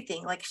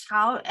everything, like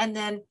how, and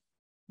then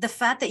the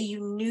fact that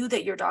you knew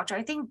that your doctor,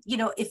 I think,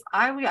 if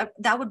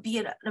that would be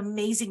an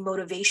amazing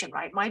motivation,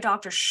 right? My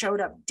doctor showed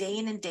up day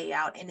in and day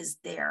out and is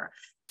there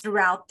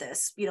throughout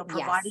this,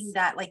 providing Yes.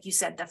 that, like you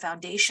said, the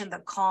foundation, the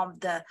calm,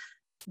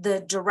 the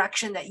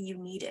direction that you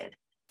needed.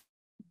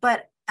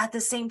 But at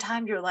the same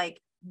time, you're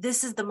like,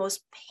 this is the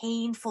most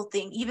painful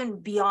thing, even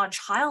beyond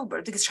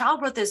childbirth, because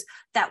childbirth is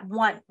that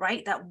one,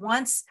 right? That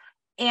once,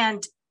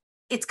 and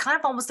it's kind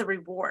of almost the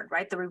reward,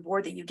 right? The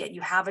reward that you get,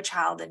 you have a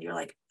child and you're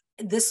like,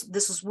 this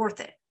was worth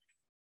it.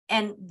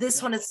 And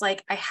this one, it's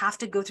like, I have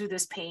to go through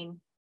this pain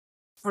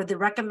for the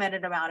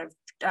recommended amount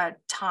of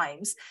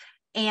times.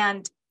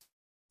 And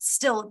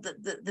still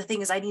the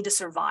thing is, I need to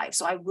survive.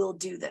 So I will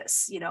do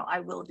this,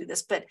 I will do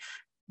this. But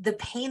the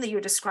pain that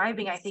you're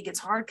describing, I think it's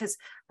hard because,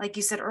 like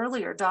you said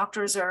earlier,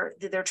 doctors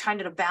they're trying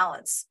to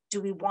balance. Do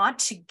we want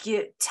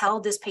to tell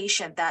this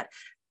patient that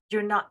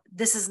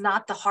this is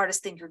not the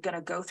hardest thing you're going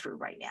to go through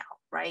right now,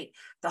 right?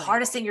 The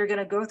hardest thing you're going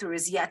to go through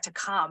is yet to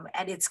come.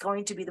 And it's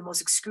going to be the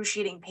most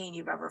excruciating pain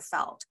you've ever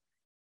felt.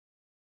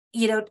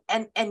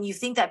 And you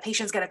think that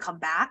patient's going to come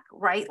back,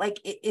 right?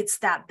 Like it's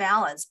that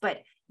balance,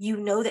 but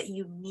that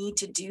you need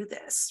to do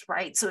this,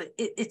 right? So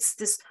it's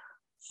this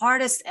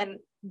hardest. And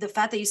the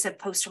fact that you said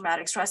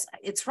post-traumatic stress,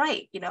 it's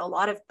right. A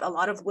lot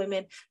of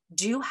women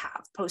do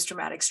have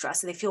post-traumatic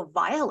stress and they feel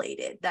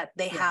violated that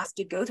they have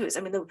to go through this.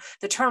 I mean,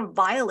 the term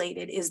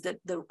violated is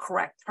the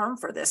correct term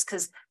for this,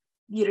 because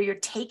you're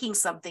taking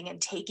something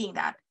and taking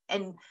that.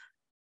 And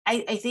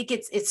I think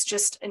it's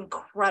just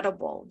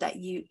incredible that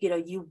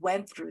you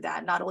went through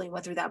that, not only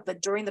went through that,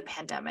 but during the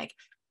pandemic,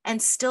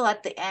 and still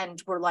at the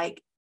end, we're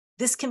like,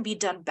 this can be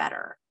done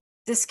better.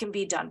 This can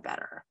be done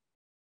better.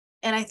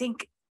 And I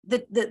think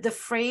the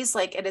phrase,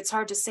 like, and it's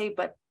hard to say,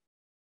 but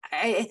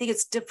I think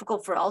it's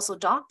difficult for also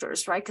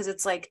doctors, right? Because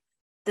it's like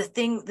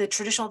the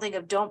traditional thing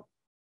of don't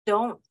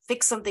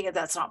fix something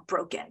that's not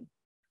broken,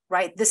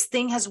 right? This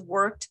thing has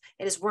worked.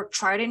 It has worked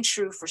tried and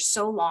true for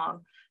so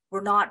long.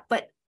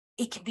 But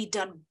it can be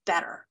done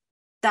better.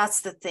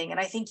 That's the thing. And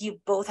I think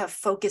you both have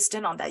focused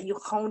in on that. You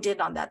honed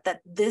in on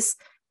that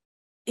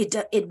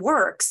it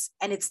works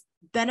and it's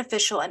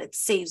beneficial and it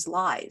saves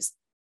lives,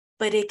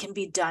 but it can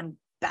be done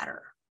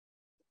better.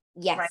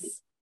 Yes. Right?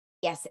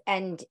 Yes.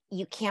 And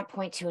you can't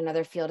point to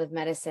another field of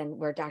medicine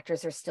where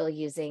doctors are still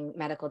using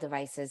medical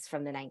devices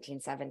from the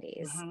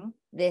 1970s. Mm-hmm.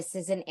 This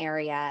is an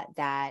area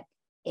that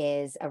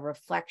is a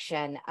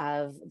reflection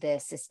of the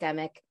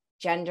systemic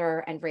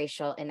gender and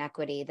racial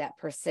inequity that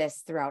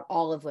persists throughout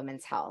all of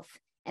women's health.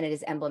 And it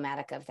is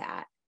emblematic of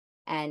that.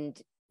 And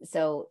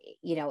so,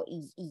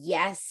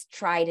 yes,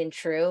 tried and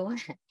true.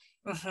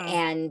 Mm-hmm.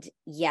 And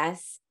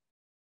yes,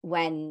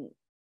 when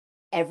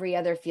every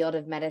other field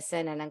of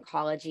medicine and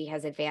oncology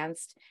has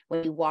advanced,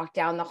 when you walk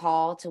down the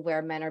hall to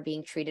where men are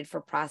being treated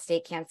for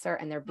prostate cancer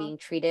and they're being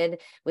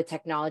treated with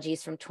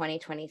technologies from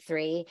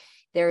 2023,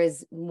 there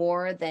is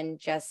more than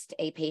just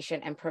a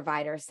patient and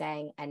provider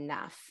saying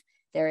enough.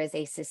 There is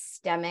a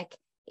systemic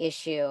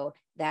issue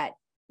that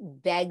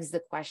begs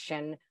the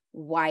question,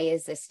 why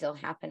is this still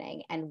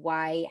happening? And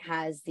why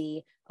has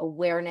the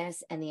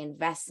awareness and the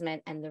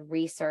investment and the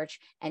research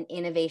and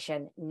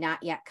innovation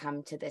not yet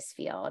come to this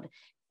field?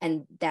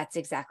 And that's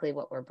exactly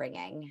what we're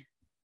bringing.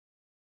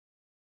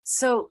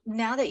 So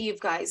now that you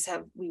guys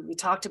we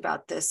talked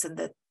about this and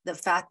the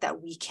fact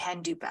that we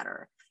can do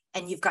better,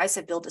 and you guys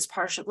have built this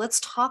partnership, let's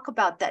talk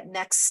about that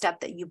next step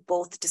that you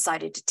both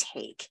decided to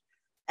take.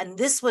 And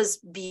this was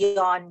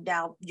beyond,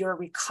 now you're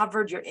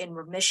recovered, you're in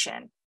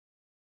remission.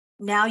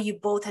 Now you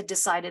both had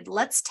decided,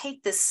 let's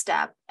take this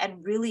step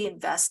and really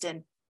invest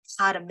in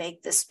how to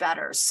make this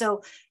better.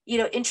 So,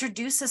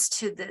 introduce us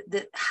to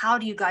the how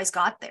do you guys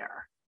got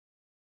there?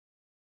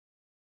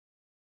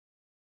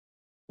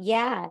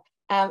 Yeah.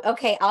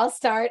 Okay, I'll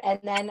start, and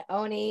then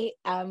Oni,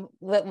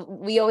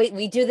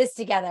 we do this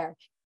together.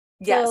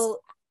 Yes. So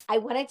I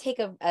want to take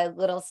a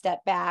little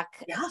step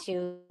back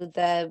to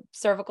the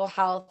cervical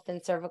health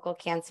and cervical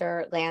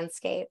cancer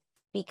landscape.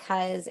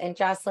 because, and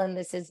Jocelyn,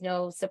 this is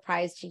no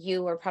surprise to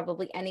you or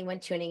probably anyone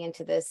tuning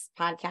into this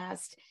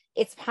podcast,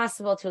 it's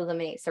possible to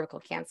eliminate cervical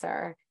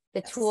cancer.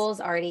 The tools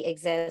already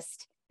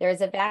exist. There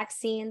is a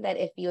vaccine that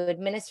if you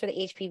administer the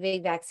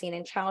HPV vaccine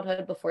in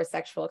childhood before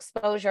sexual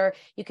exposure,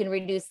 you can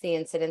reduce the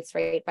incidence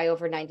rate by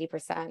over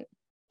 90%.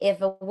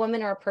 If a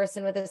woman or a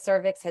person with a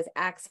cervix has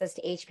access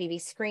to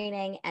HPV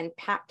screening and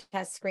Pap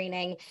test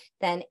screening,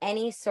 then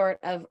any sort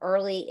of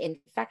early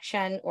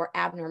infection or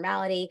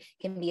abnormality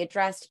can be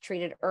addressed,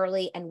 treated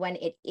early. And when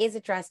it is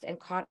addressed and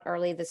caught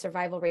early, the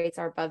survival rates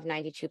are above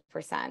 92%.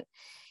 Right.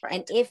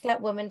 And if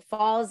that woman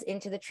falls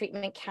into the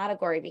treatment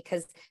category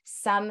because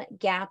some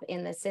gap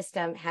in the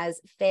system has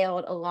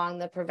failed along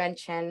the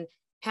prevention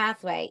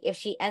pathway, if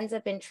she ends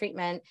up in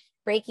treatment,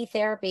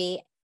 brachytherapy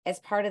as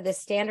part of the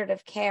standard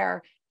of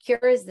care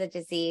cures the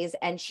disease,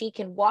 and she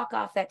can walk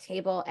off that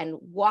table and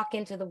walk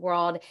into the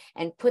world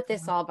and put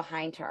this all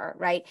behind her,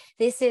 right?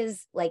 This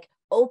is like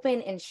open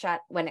and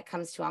shut when it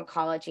comes to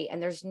oncology, and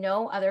there's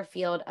no other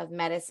field of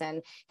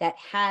medicine that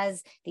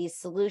has these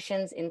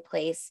solutions in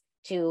place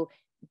to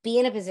be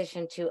in a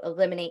position to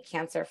eliminate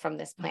cancer from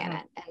this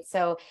planet. And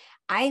so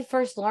I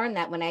first learned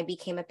that when I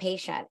became a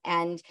patient,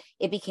 and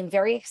it became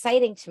very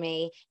exciting to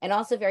me and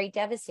also very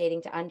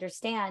devastating to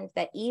understand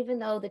that even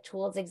though the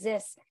tools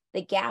exist,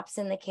 the gaps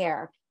in the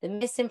care, the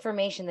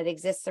misinformation that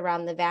exists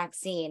around the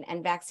vaccine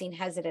and vaccine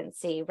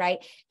hesitancy, right?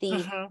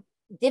 The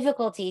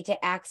difficulty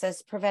to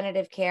access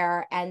preventative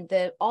care and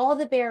all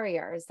the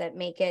barriers that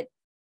make it,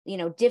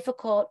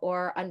 difficult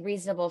or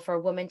unreasonable for a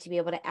woman to be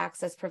able to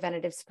access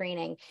preventative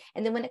screening.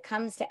 And then when it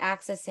comes to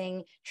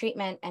accessing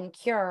treatment and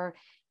cure,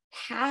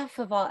 half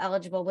of all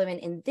eligible women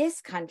in this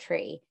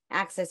country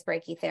access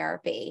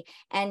brachytherapy,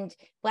 and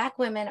Black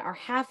women are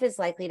half as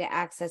likely to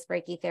access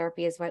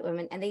brachytherapy as white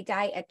women, and they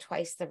die at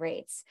twice the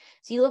rates.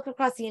 So you look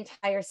across the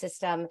entire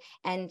system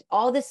and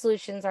all the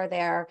solutions are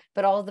there,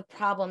 but all of the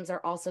problems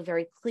are also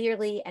very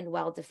clearly and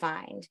well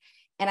defined.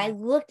 And I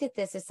looked at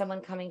this as someone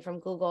coming from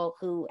Google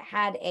who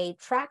had a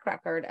track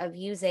record of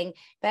using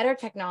better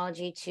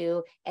technology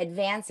to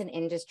advance an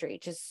industry,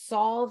 to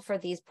solve for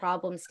these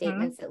problem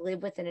statements that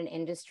live within an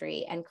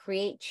industry and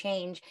create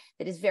change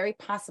that is very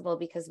possible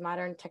because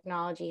modern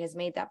technology has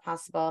made that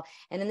possible.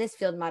 And in this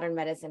field, modern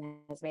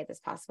medicine has made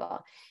this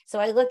possible. So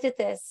I looked at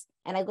this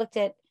and I looked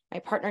at my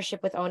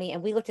partnership with Oni,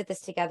 and we looked at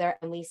this together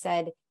and we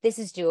said, this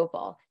is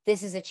doable,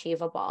 this is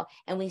achievable.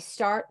 And we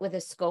start with a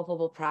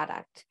scopable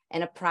product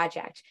and a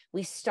project.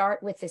 We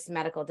start with this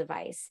medical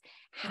device.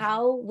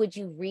 How would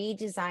you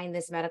redesign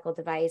this medical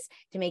device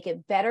to make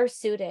it better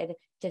suited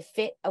to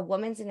fit a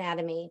woman's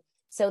anatomy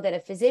so that a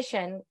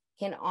physician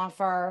can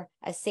offer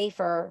a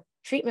safer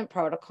treatment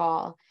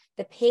protocol?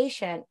 The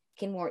patient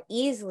can more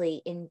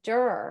easily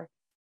endure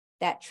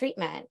that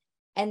treatment,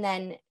 and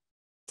then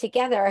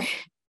together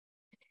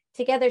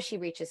she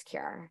reaches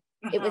cure.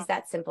 It was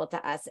that simple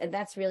to us. And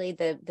that's really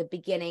the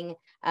beginning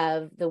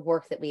of the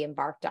work that we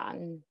embarked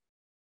on.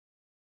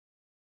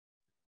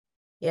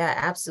 Yeah,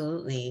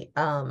 absolutely.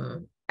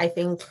 I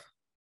think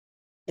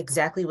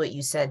exactly what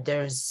you said,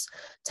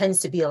 tends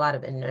to be a lot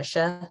of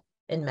inertia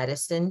in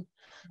medicine.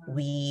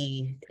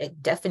 We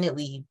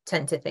definitely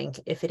tend to think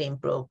if it ain't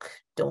broke,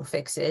 don't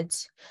fix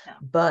it. Yeah.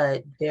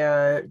 But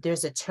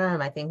there's a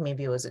term, I think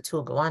maybe it was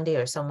Atul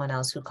Gawande or someone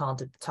else who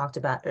talked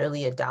about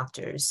early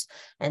adopters.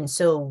 And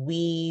so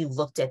we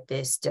looked at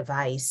this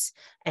device,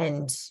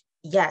 and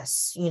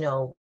yes,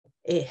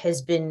 it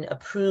has been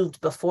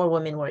approved before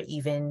women were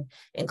even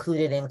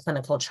included in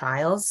clinical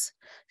trials.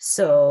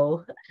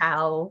 So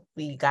how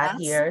we got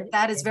here.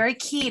 That is very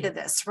key to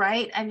this,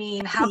 right? I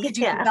mean, how could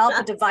you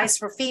develop a device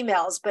for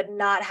females but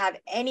not have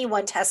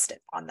anyone test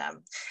it on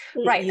them?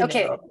 Right,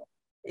 okay.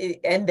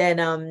 And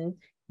then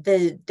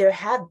there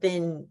have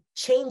been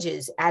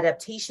changes,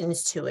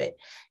 adaptations to it,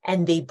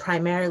 and they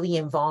primarily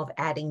involve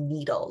adding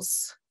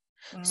needles.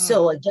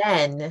 So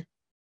again,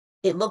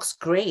 it looks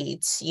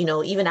great.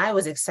 Even I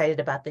was excited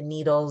about the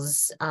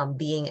needles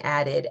being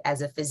added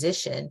as a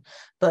physician,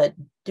 but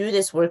through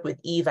this work with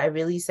Eve, I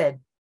really said,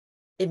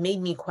 it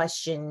made me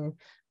question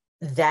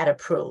that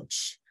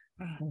approach.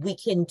 We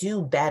can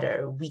do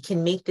better. We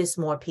can make this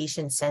more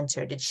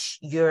patient-centered.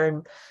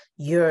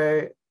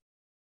 Your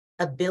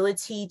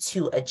ability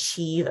to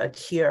achieve a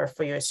cure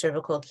for your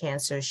cervical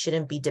cancer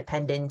shouldn't be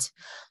dependent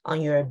on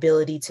your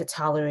ability to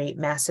tolerate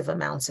massive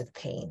amounts of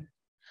pain.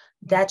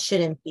 That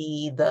shouldn't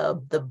be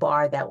the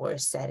bar that we're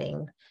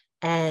setting.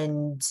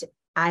 And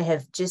I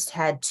have just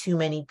had too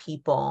many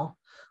people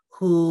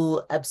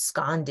who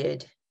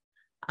absconded,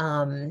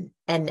 and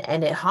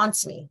it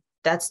haunts me.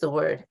 That's the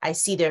word. I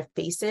see their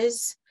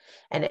faces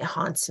and it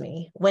haunts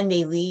me. When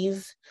they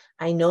leave,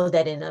 I know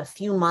that in a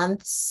few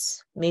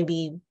months,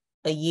 maybe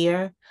a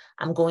year,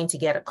 I'm going to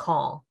get a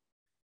call.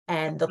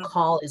 And the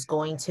call is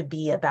going to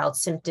be about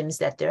symptoms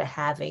that they're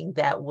having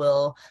that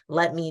will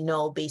let me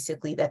know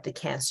basically that the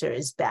cancer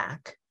is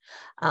back.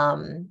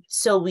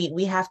 So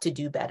we have to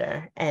do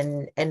better.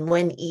 And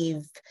when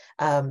Eve,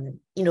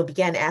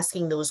 began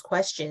asking those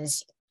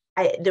questions,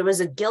 there was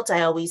a guilt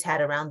I always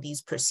had around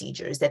these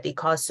procedures, that they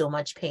cause so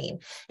much pain.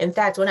 In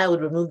fact, when I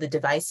would remove the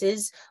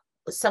devices,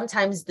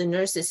 sometimes the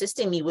nurse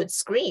assisting me would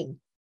scream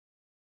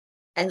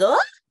and go, "Ah!"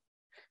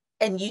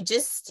 And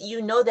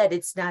you know that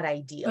it's not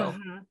ideal,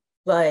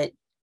 but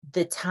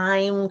the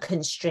time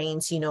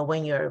constraints,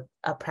 when you're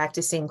a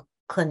practicing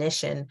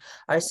clinician,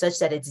 are such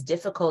that it's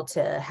difficult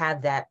to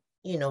have that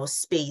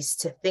space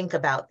to think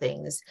about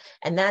things.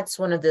 And that's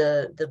one of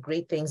the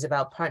great things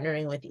about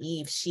partnering with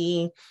Eve.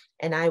 She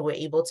and I were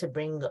able to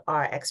bring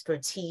our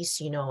expertise,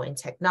 in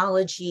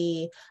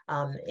technology,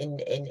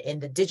 in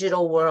the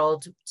digital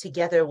world,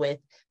 together with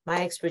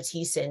my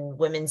expertise in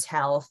women's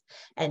health,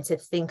 and to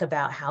think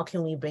about how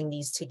can we bring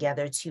these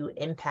together to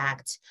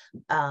impact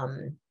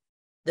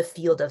the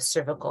field of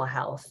cervical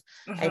health.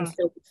 And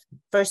so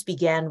first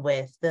began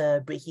with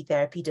the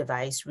brachytherapy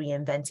device,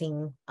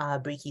 reinventing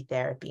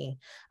brachytherapy.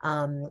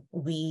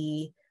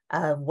 We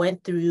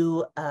went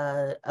through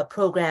a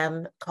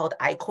program called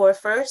iCore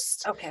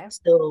first. Okay.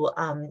 So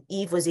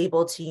Eve was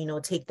able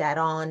to, take that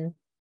on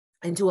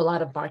and do a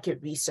lot of market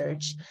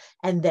research.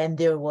 And then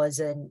there was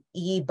an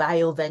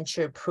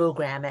e-bioventure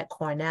program at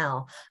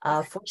Cornell.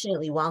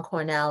 Fortunately, Weill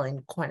Cornell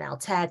and Cornell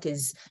Tech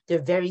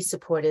they're very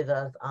supportive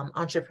of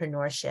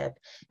entrepreneurship.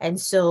 And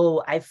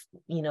so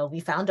we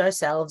found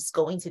ourselves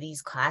going to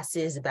these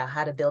classes about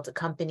how to build a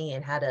company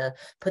and how to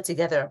put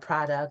together a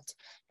product.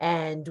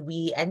 And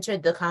we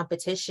entered the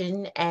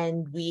competition,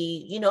 and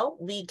we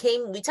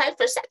tied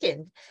for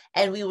second,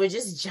 and we were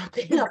just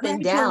jumping up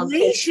and down.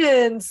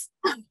 Congratulations.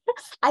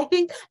 I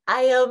think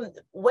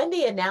when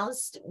they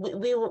announced,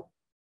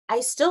 I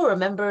still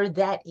remember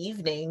that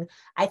evening,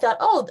 I thought,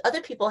 oh,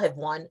 other people have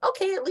won.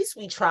 Okay, at least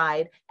we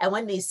tried. And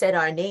when they said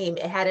our name,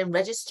 it hadn't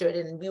registered,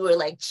 and we were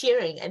like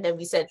cheering. And then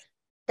we said,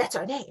 that's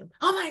our name.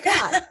 Oh my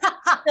God.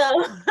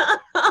 So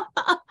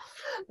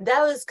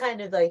that was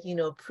kind of like,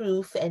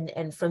 proof.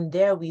 And from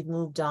there, we've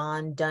moved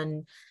on,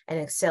 done an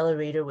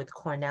accelerator with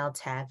Cornell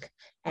Tech.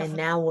 And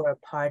now we're a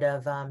part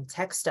of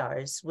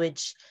Techstars,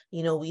 which,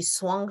 we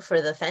swung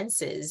for the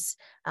fences.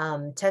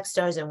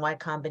 Techstars and Y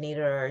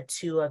Combinator are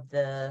two of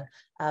the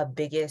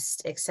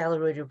biggest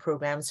accelerator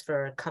programs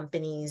for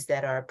companies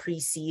that are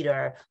pre-seed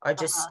or are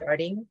just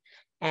starting.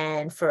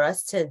 And for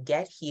us to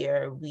get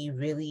here, we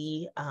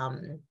really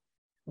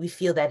we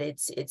feel that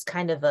it's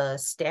kind of a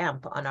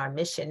stamp on our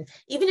mission.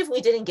 Even if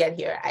we didn't get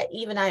here, I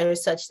are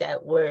such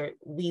that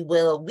we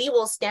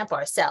will stamp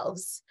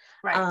ourselves.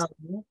 Right.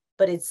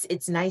 But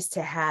it's nice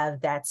to have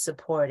that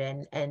support,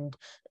 and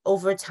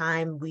over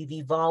time we've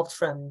evolved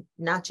from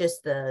not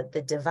just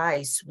the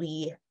device.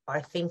 We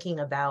are thinking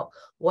about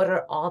what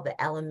are all the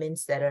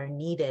elements that are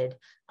needed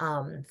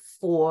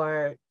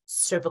for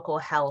cervical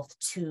health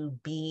to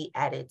be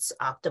at its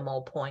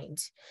optimal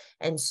point.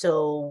 And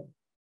so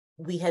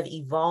we have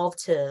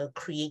evolved to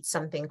create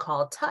something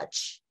called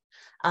Touch.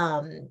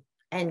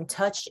 And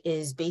Touch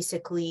is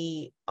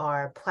basically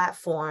our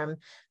platform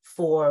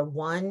for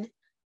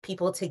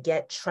people to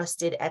get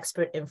trusted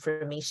expert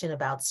information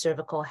about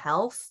cervical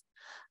health.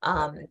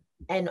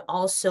 And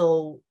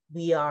also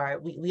we are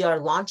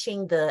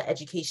launching the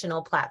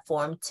educational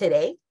platform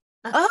today.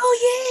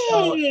 Oh,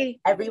 yay. So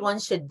everyone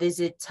should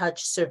visit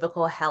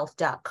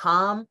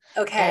touchcervicalhealth.com.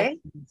 Okay.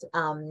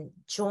 And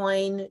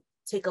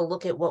take a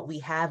look at what we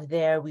have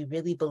there. We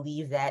really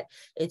believe that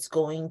it's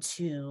going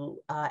to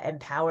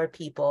empower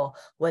people,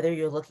 whether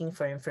you're looking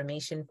for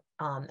information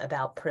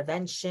about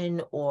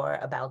prevention or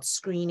about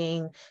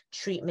screening,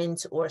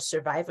 treatment, or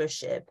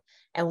survivorship.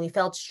 And we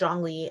felt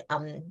strongly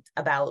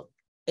about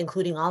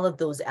including all of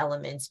those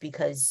elements,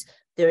 because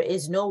there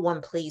is no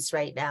one place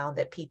right now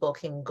that people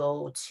can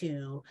go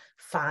to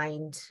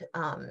find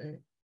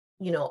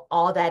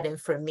all that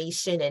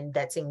information, and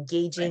that's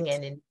engaging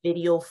and in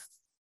video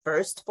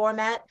first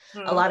format.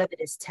 A lot of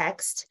it is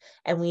text,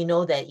 and we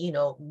know that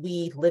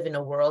we live in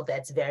a world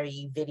that's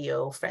very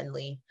video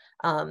friendly.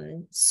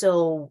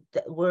 So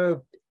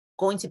we're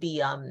going to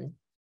be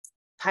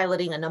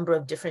piloting a number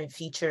of different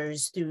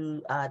features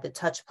through the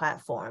Touch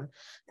platform,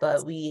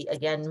 but we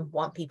again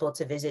want people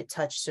to visit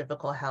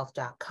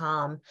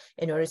touchcervicalhealth.com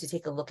in order to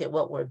take a look at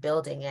what we're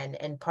building.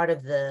 And part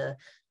of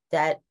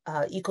that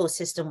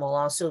ecosystem will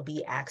also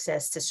be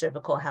access to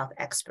cervical health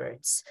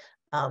experts.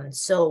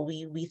 So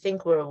we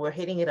think we're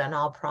hitting it on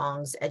all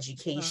prongs: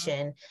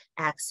 education,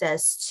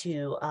 access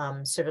to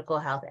cervical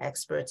health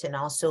experts, and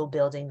also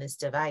building this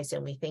device.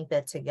 And we think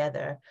that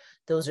together,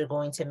 those are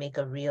going to make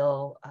a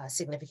real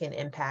significant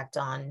impact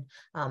on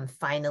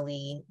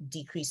finally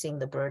decreasing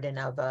the burden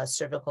of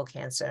cervical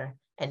cancer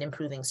and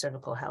improving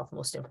cervical health,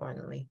 most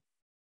importantly.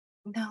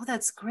 No,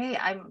 that's great.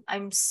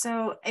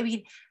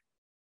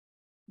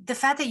 The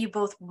fact that you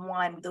both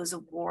won those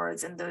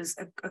awards and those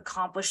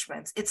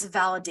accomplishments, it's a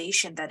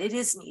validation that it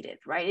is needed,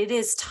 right? It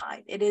is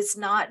time. It is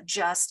not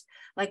just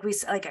like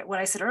what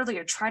I said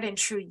earlier, tried and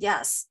true,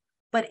 yes,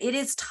 but it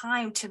is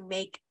time to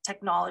make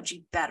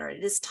technology better.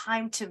 It is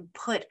time to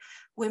put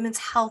women's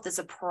health as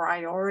a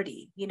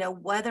priority,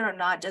 whether or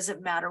not,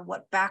 doesn't matter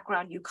what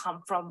background you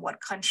come from,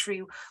 what country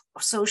or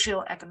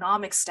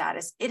socioeconomic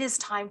status, it is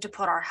time to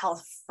put our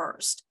health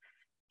first.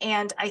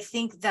 And I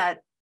think that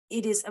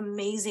it is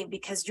amazing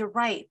because you're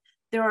right.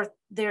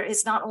 There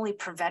is not only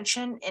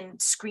prevention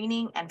and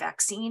screening and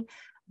vaccine,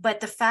 but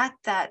the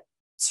fact that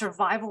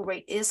survival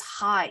rate is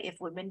high if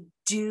women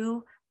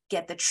do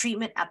get the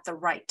treatment at the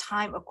right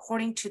time,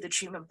 according to the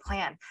treatment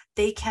plan,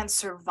 they can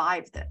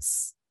survive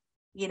this.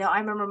 You know, I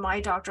remember my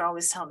doctor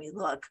always tell me,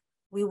 look,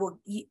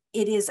 it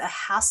is a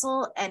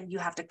hassle and you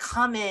have to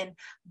come in,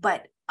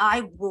 but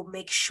I will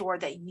make sure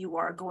that you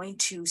are going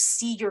to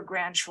see your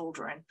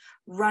grandchildren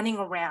running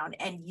around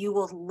and you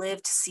will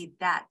live to see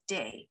that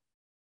day.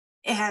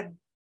 And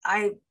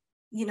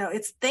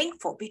it's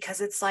thankful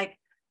because it's like,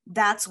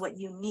 that's what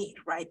you need,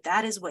 right?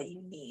 That is what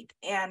you need.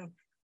 And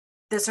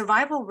the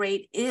survival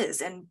rate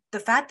is, and the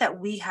fact that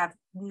we have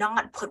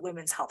not put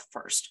women's health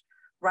first,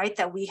 right?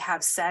 That we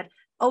have said,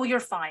 oh, you're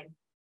fine.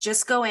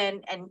 Just go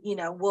in and,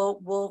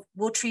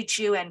 we'll treat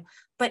you.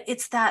 But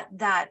it's that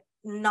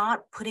not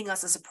putting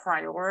us as a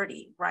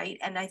priority, right?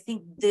 And I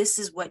think this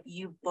is what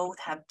you both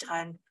have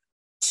done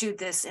to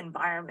this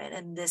environment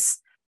and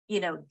this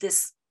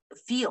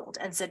field,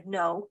 and said,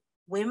 no,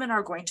 women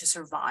are going to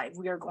survive.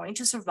 We are going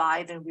to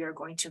survive, and we are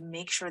going to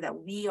make sure that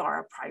we are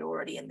a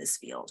priority in this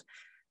field.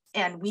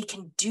 And we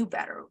can do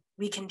better.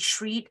 We can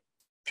treat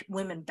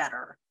women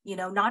better,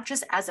 not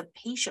just as a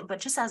patient, but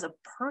just as a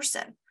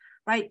person,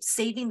 right?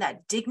 Saving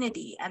that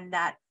dignity and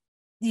that,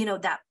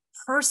 that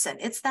person,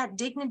 it's that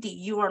dignity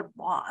you are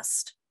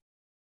lost.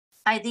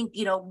 I think,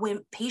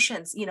 when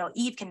patients,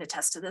 Eve can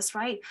attest to this,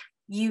 right?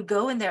 You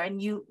go in there and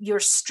you're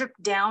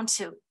stripped down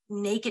to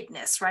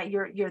nakedness, right?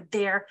 You're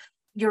there,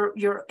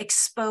 you're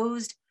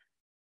exposed.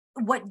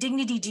 What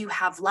dignity do you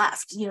have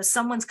left?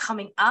 Someone's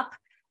coming up,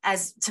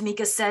 as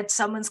Tamika said,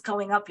 someone's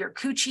going up your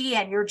coochie,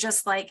 and you're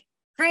just like,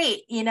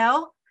 great,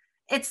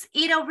 it's,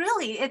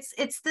 really,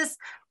 it's this,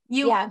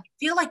 you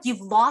feel like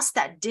you've lost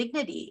that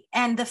dignity.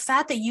 And the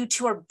fact that you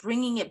two are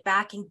bringing it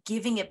back and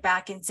giving it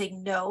back and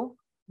saying, no,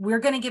 we're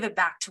going to give it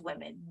back to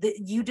women.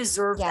 You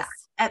deserve that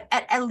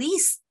at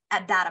least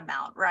at that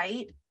amount,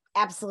 right?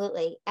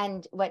 Absolutely.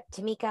 And what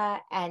Tamika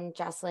and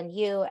Jocelyn,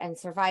 you and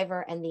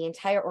Survivor and the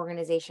entire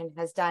organization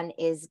has done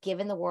is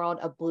given the world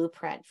a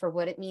blueprint for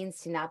what it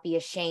means to not be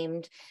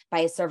ashamed by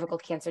a cervical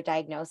cancer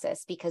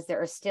diagnosis, because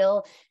there are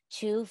still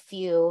too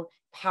few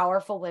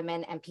powerful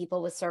women and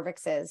people with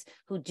cervixes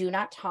who do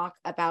not talk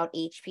about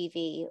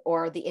HPV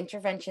or the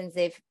interventions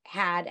they've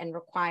had and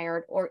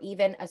required, or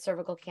even a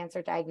cervical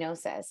cancer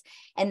diagnosis.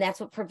 And that's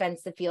what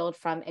prevents the field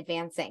from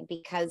advancing,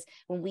 because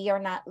when we are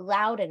not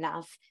loud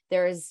enough,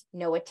 there is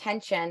no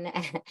attention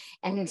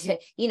and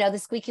the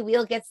squeaky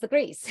wheel gets the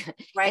grease.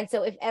 Right. And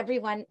so if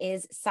everyone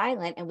is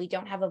silent and we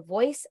don't have a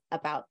voice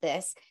about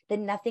this,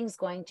 then nothing's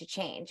going to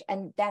change.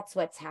 And that's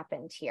what's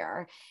happened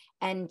here.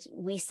 And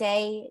we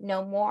say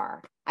no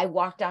more. I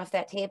walked off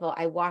that table.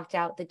 I walked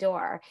out the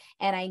door.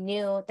 And I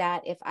knew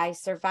that if I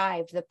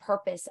survived, the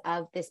purpose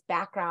of this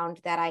background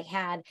that I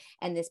had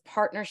and this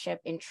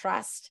partnership in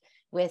trust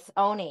with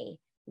Oni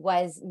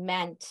was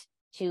meant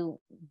to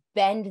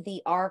bend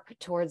the arc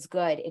towards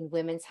good in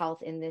women's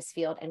health in this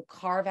field and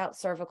carve out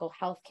cervical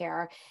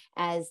healthcare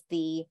as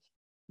the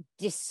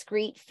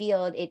discrete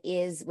field it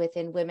is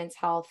within women's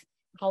health,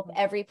 help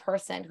every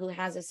person who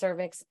has a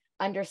cervix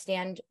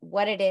understand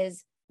what it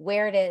is,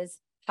 where it is,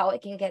 how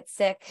it can get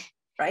sick,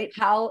 right?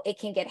 How it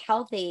can get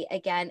healthy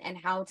again, and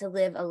how to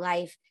live a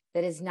life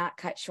that is not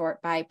cut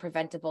short by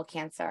preventable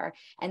cancer.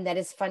 And that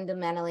is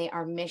fundamentally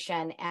our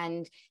mission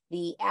and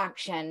the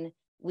action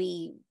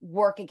we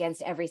work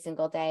against every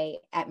single day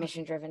at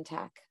Mission Driven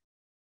Tech.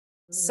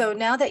 So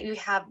now that you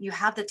have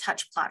the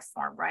touch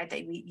platform, right,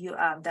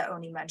 that that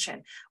Oni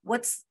mentioned,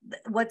 what's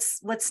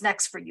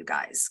next for you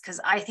guys? Because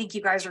I think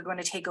you guys are going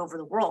to take over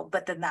the world,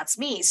 but then that's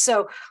me.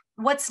 So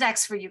what's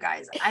next for you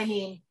guys? I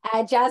mean,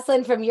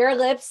 Jocelyn, from your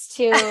lips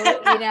to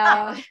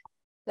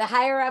the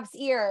higher ups'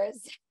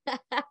 ears.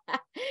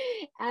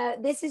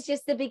 This is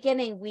just the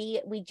beginning.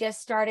 We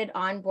just started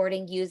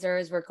onboarding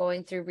users. We're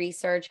going through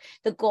research.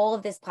 The goal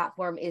of this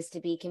platform is to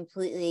be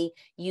completely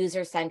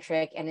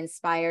user-centric and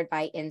inspired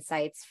by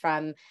insights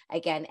from,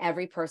 again,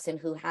 every person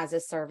who has a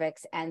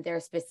cervix and their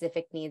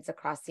specific needs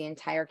across the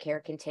entire care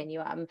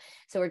continuum.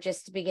 So we're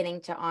just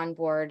beginning to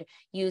onboard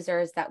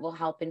users that will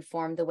help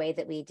inform the way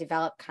that we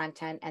develop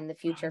content and the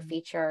future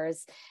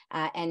features.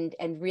 And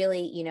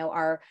really,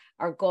 our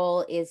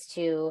goal is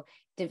to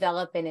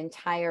develop an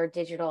entire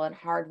digital and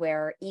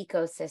hardware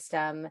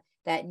ecosystem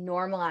that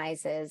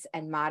normalizes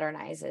and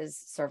modernizes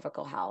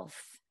cervical health.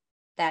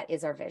 That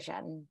is our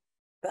vision.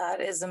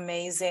 That is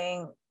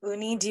amazing.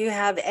 Uni, do you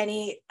have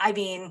any, I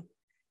mean,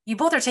 you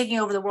both are taking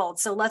over the world,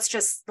 so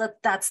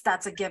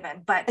that's a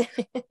given, but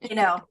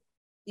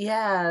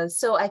Yeah,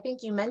 so I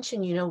think you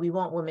mentioned, we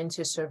want women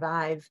to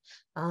survive.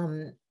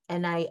 And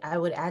I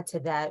would add to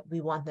that,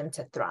 we want them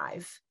to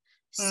thrive.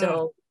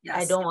 So yes.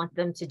 I don't want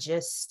them to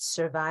just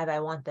survive. I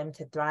want them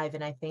to thrive.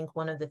 And I think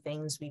one of the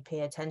things we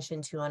pay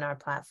attention to on our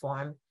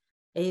platform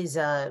is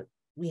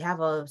we have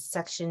a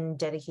section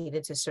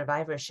dedicated to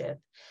survivorship.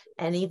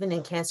 And even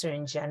in cancer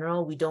in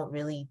general, we don't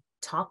really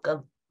talk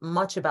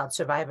much about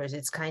survivors.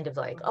 It's kind of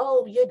like,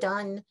 oh, you're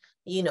done,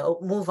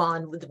 move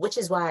on, which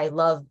is why I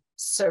love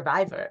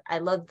Survivor. I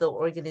love the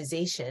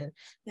organization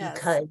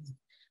because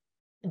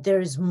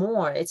there's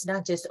more. It's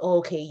not just, oh,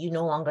 okay, you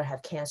no longer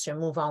have cancer,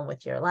 move on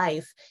with your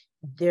life.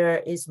 There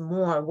is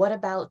more. What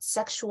about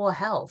sexual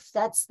health?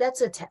 That's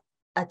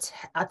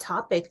a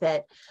topic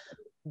that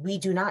we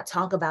do not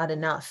talk about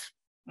enough.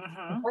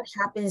 What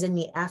happens in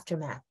the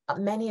aftermath?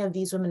 Many of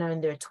these women are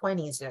in their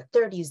 20s, their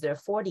 30s, their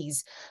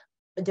 40s.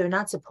 They're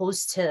not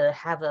supposed to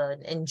have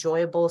an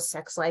enjoyable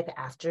sex life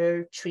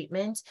after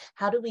treatment.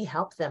 How do we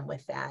help them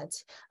with that?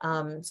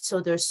 So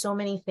there's so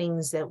many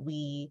things that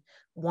we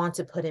want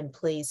to put in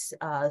place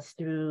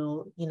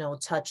through,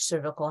 Touch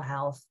Cervical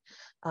Health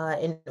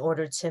in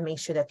order to make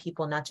sure that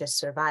people not just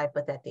survive,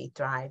 but that they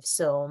thrive.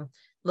 So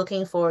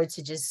looking forward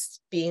to just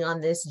being on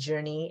this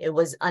journey. It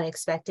was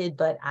unexpected,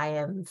 but I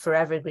am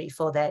forever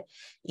grateful that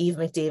Eve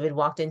McDavid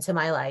walked into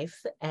my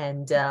life,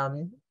 and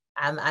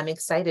I'm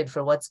excited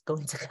for what's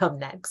going to come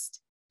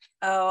next.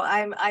 Oh,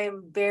 I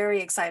am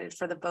very excited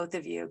for the both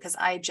of you, because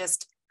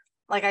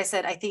like I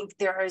said, I think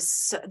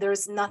there's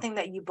nothing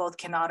that you both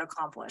cannot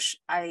accomplish.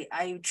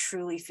 I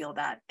truly feel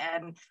that.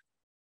 And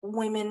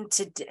women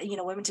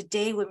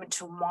today, women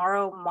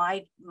tomorrow,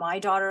 my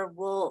daughter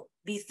will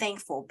be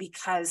thankful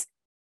because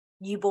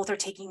you both are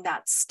taking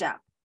that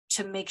step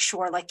to make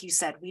sure, like you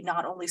said, we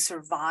not only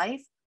survive,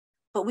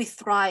 but we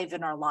thrive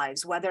in our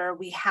lives, whether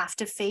we have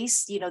to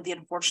face, the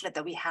unfortunate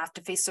that we have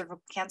to face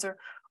cervical cancer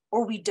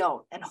or we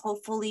don't. And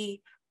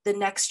hopefully the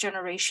next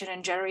generation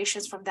and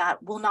generations from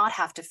that will not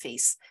have to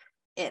face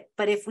it.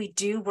 But if we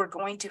do, we're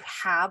going to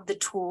have the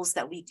tools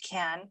that we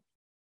can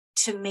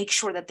to make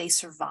sure that they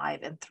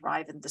survive and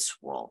thrive in this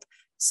world.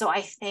 So I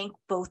thank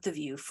both of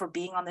you for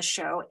being on the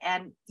show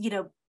and,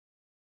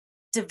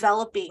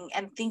 developing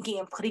and thinking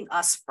and putting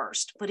us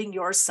first, putting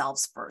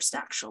yourselves first,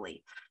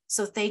 actually.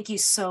 So thank you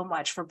so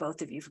much for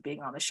both of you for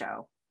being on the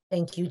show.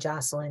 Thank you,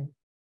 Jocelyn.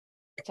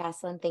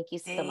 Jocelyn, thank you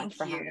so much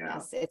for having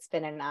us. It's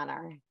been an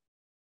honor.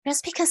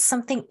 Just because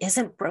something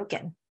isn't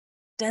broken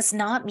does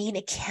not mean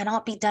it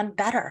cannot be done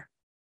better.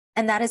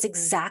 And that is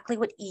exactly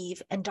what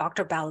Eve and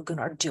Dr. Balogun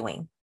are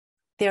doing.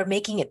 They're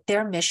making it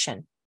their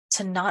mission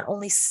to not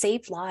only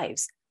save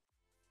lives,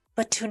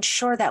 but to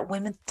ensure that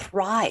women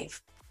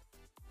thrive.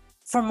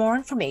 For more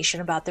information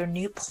about their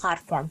new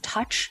platform,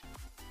 Touch,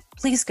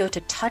 please go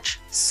to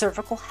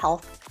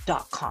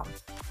touchcervicalhealth.com.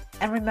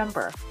 And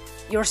remember,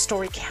 your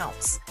story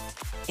counts.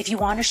 If you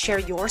want to share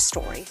your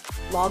story,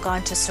 log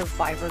on to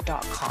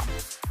survivor.com.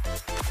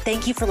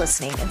 Thank you for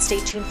listening and stay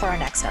tuned for our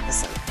next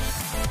episode.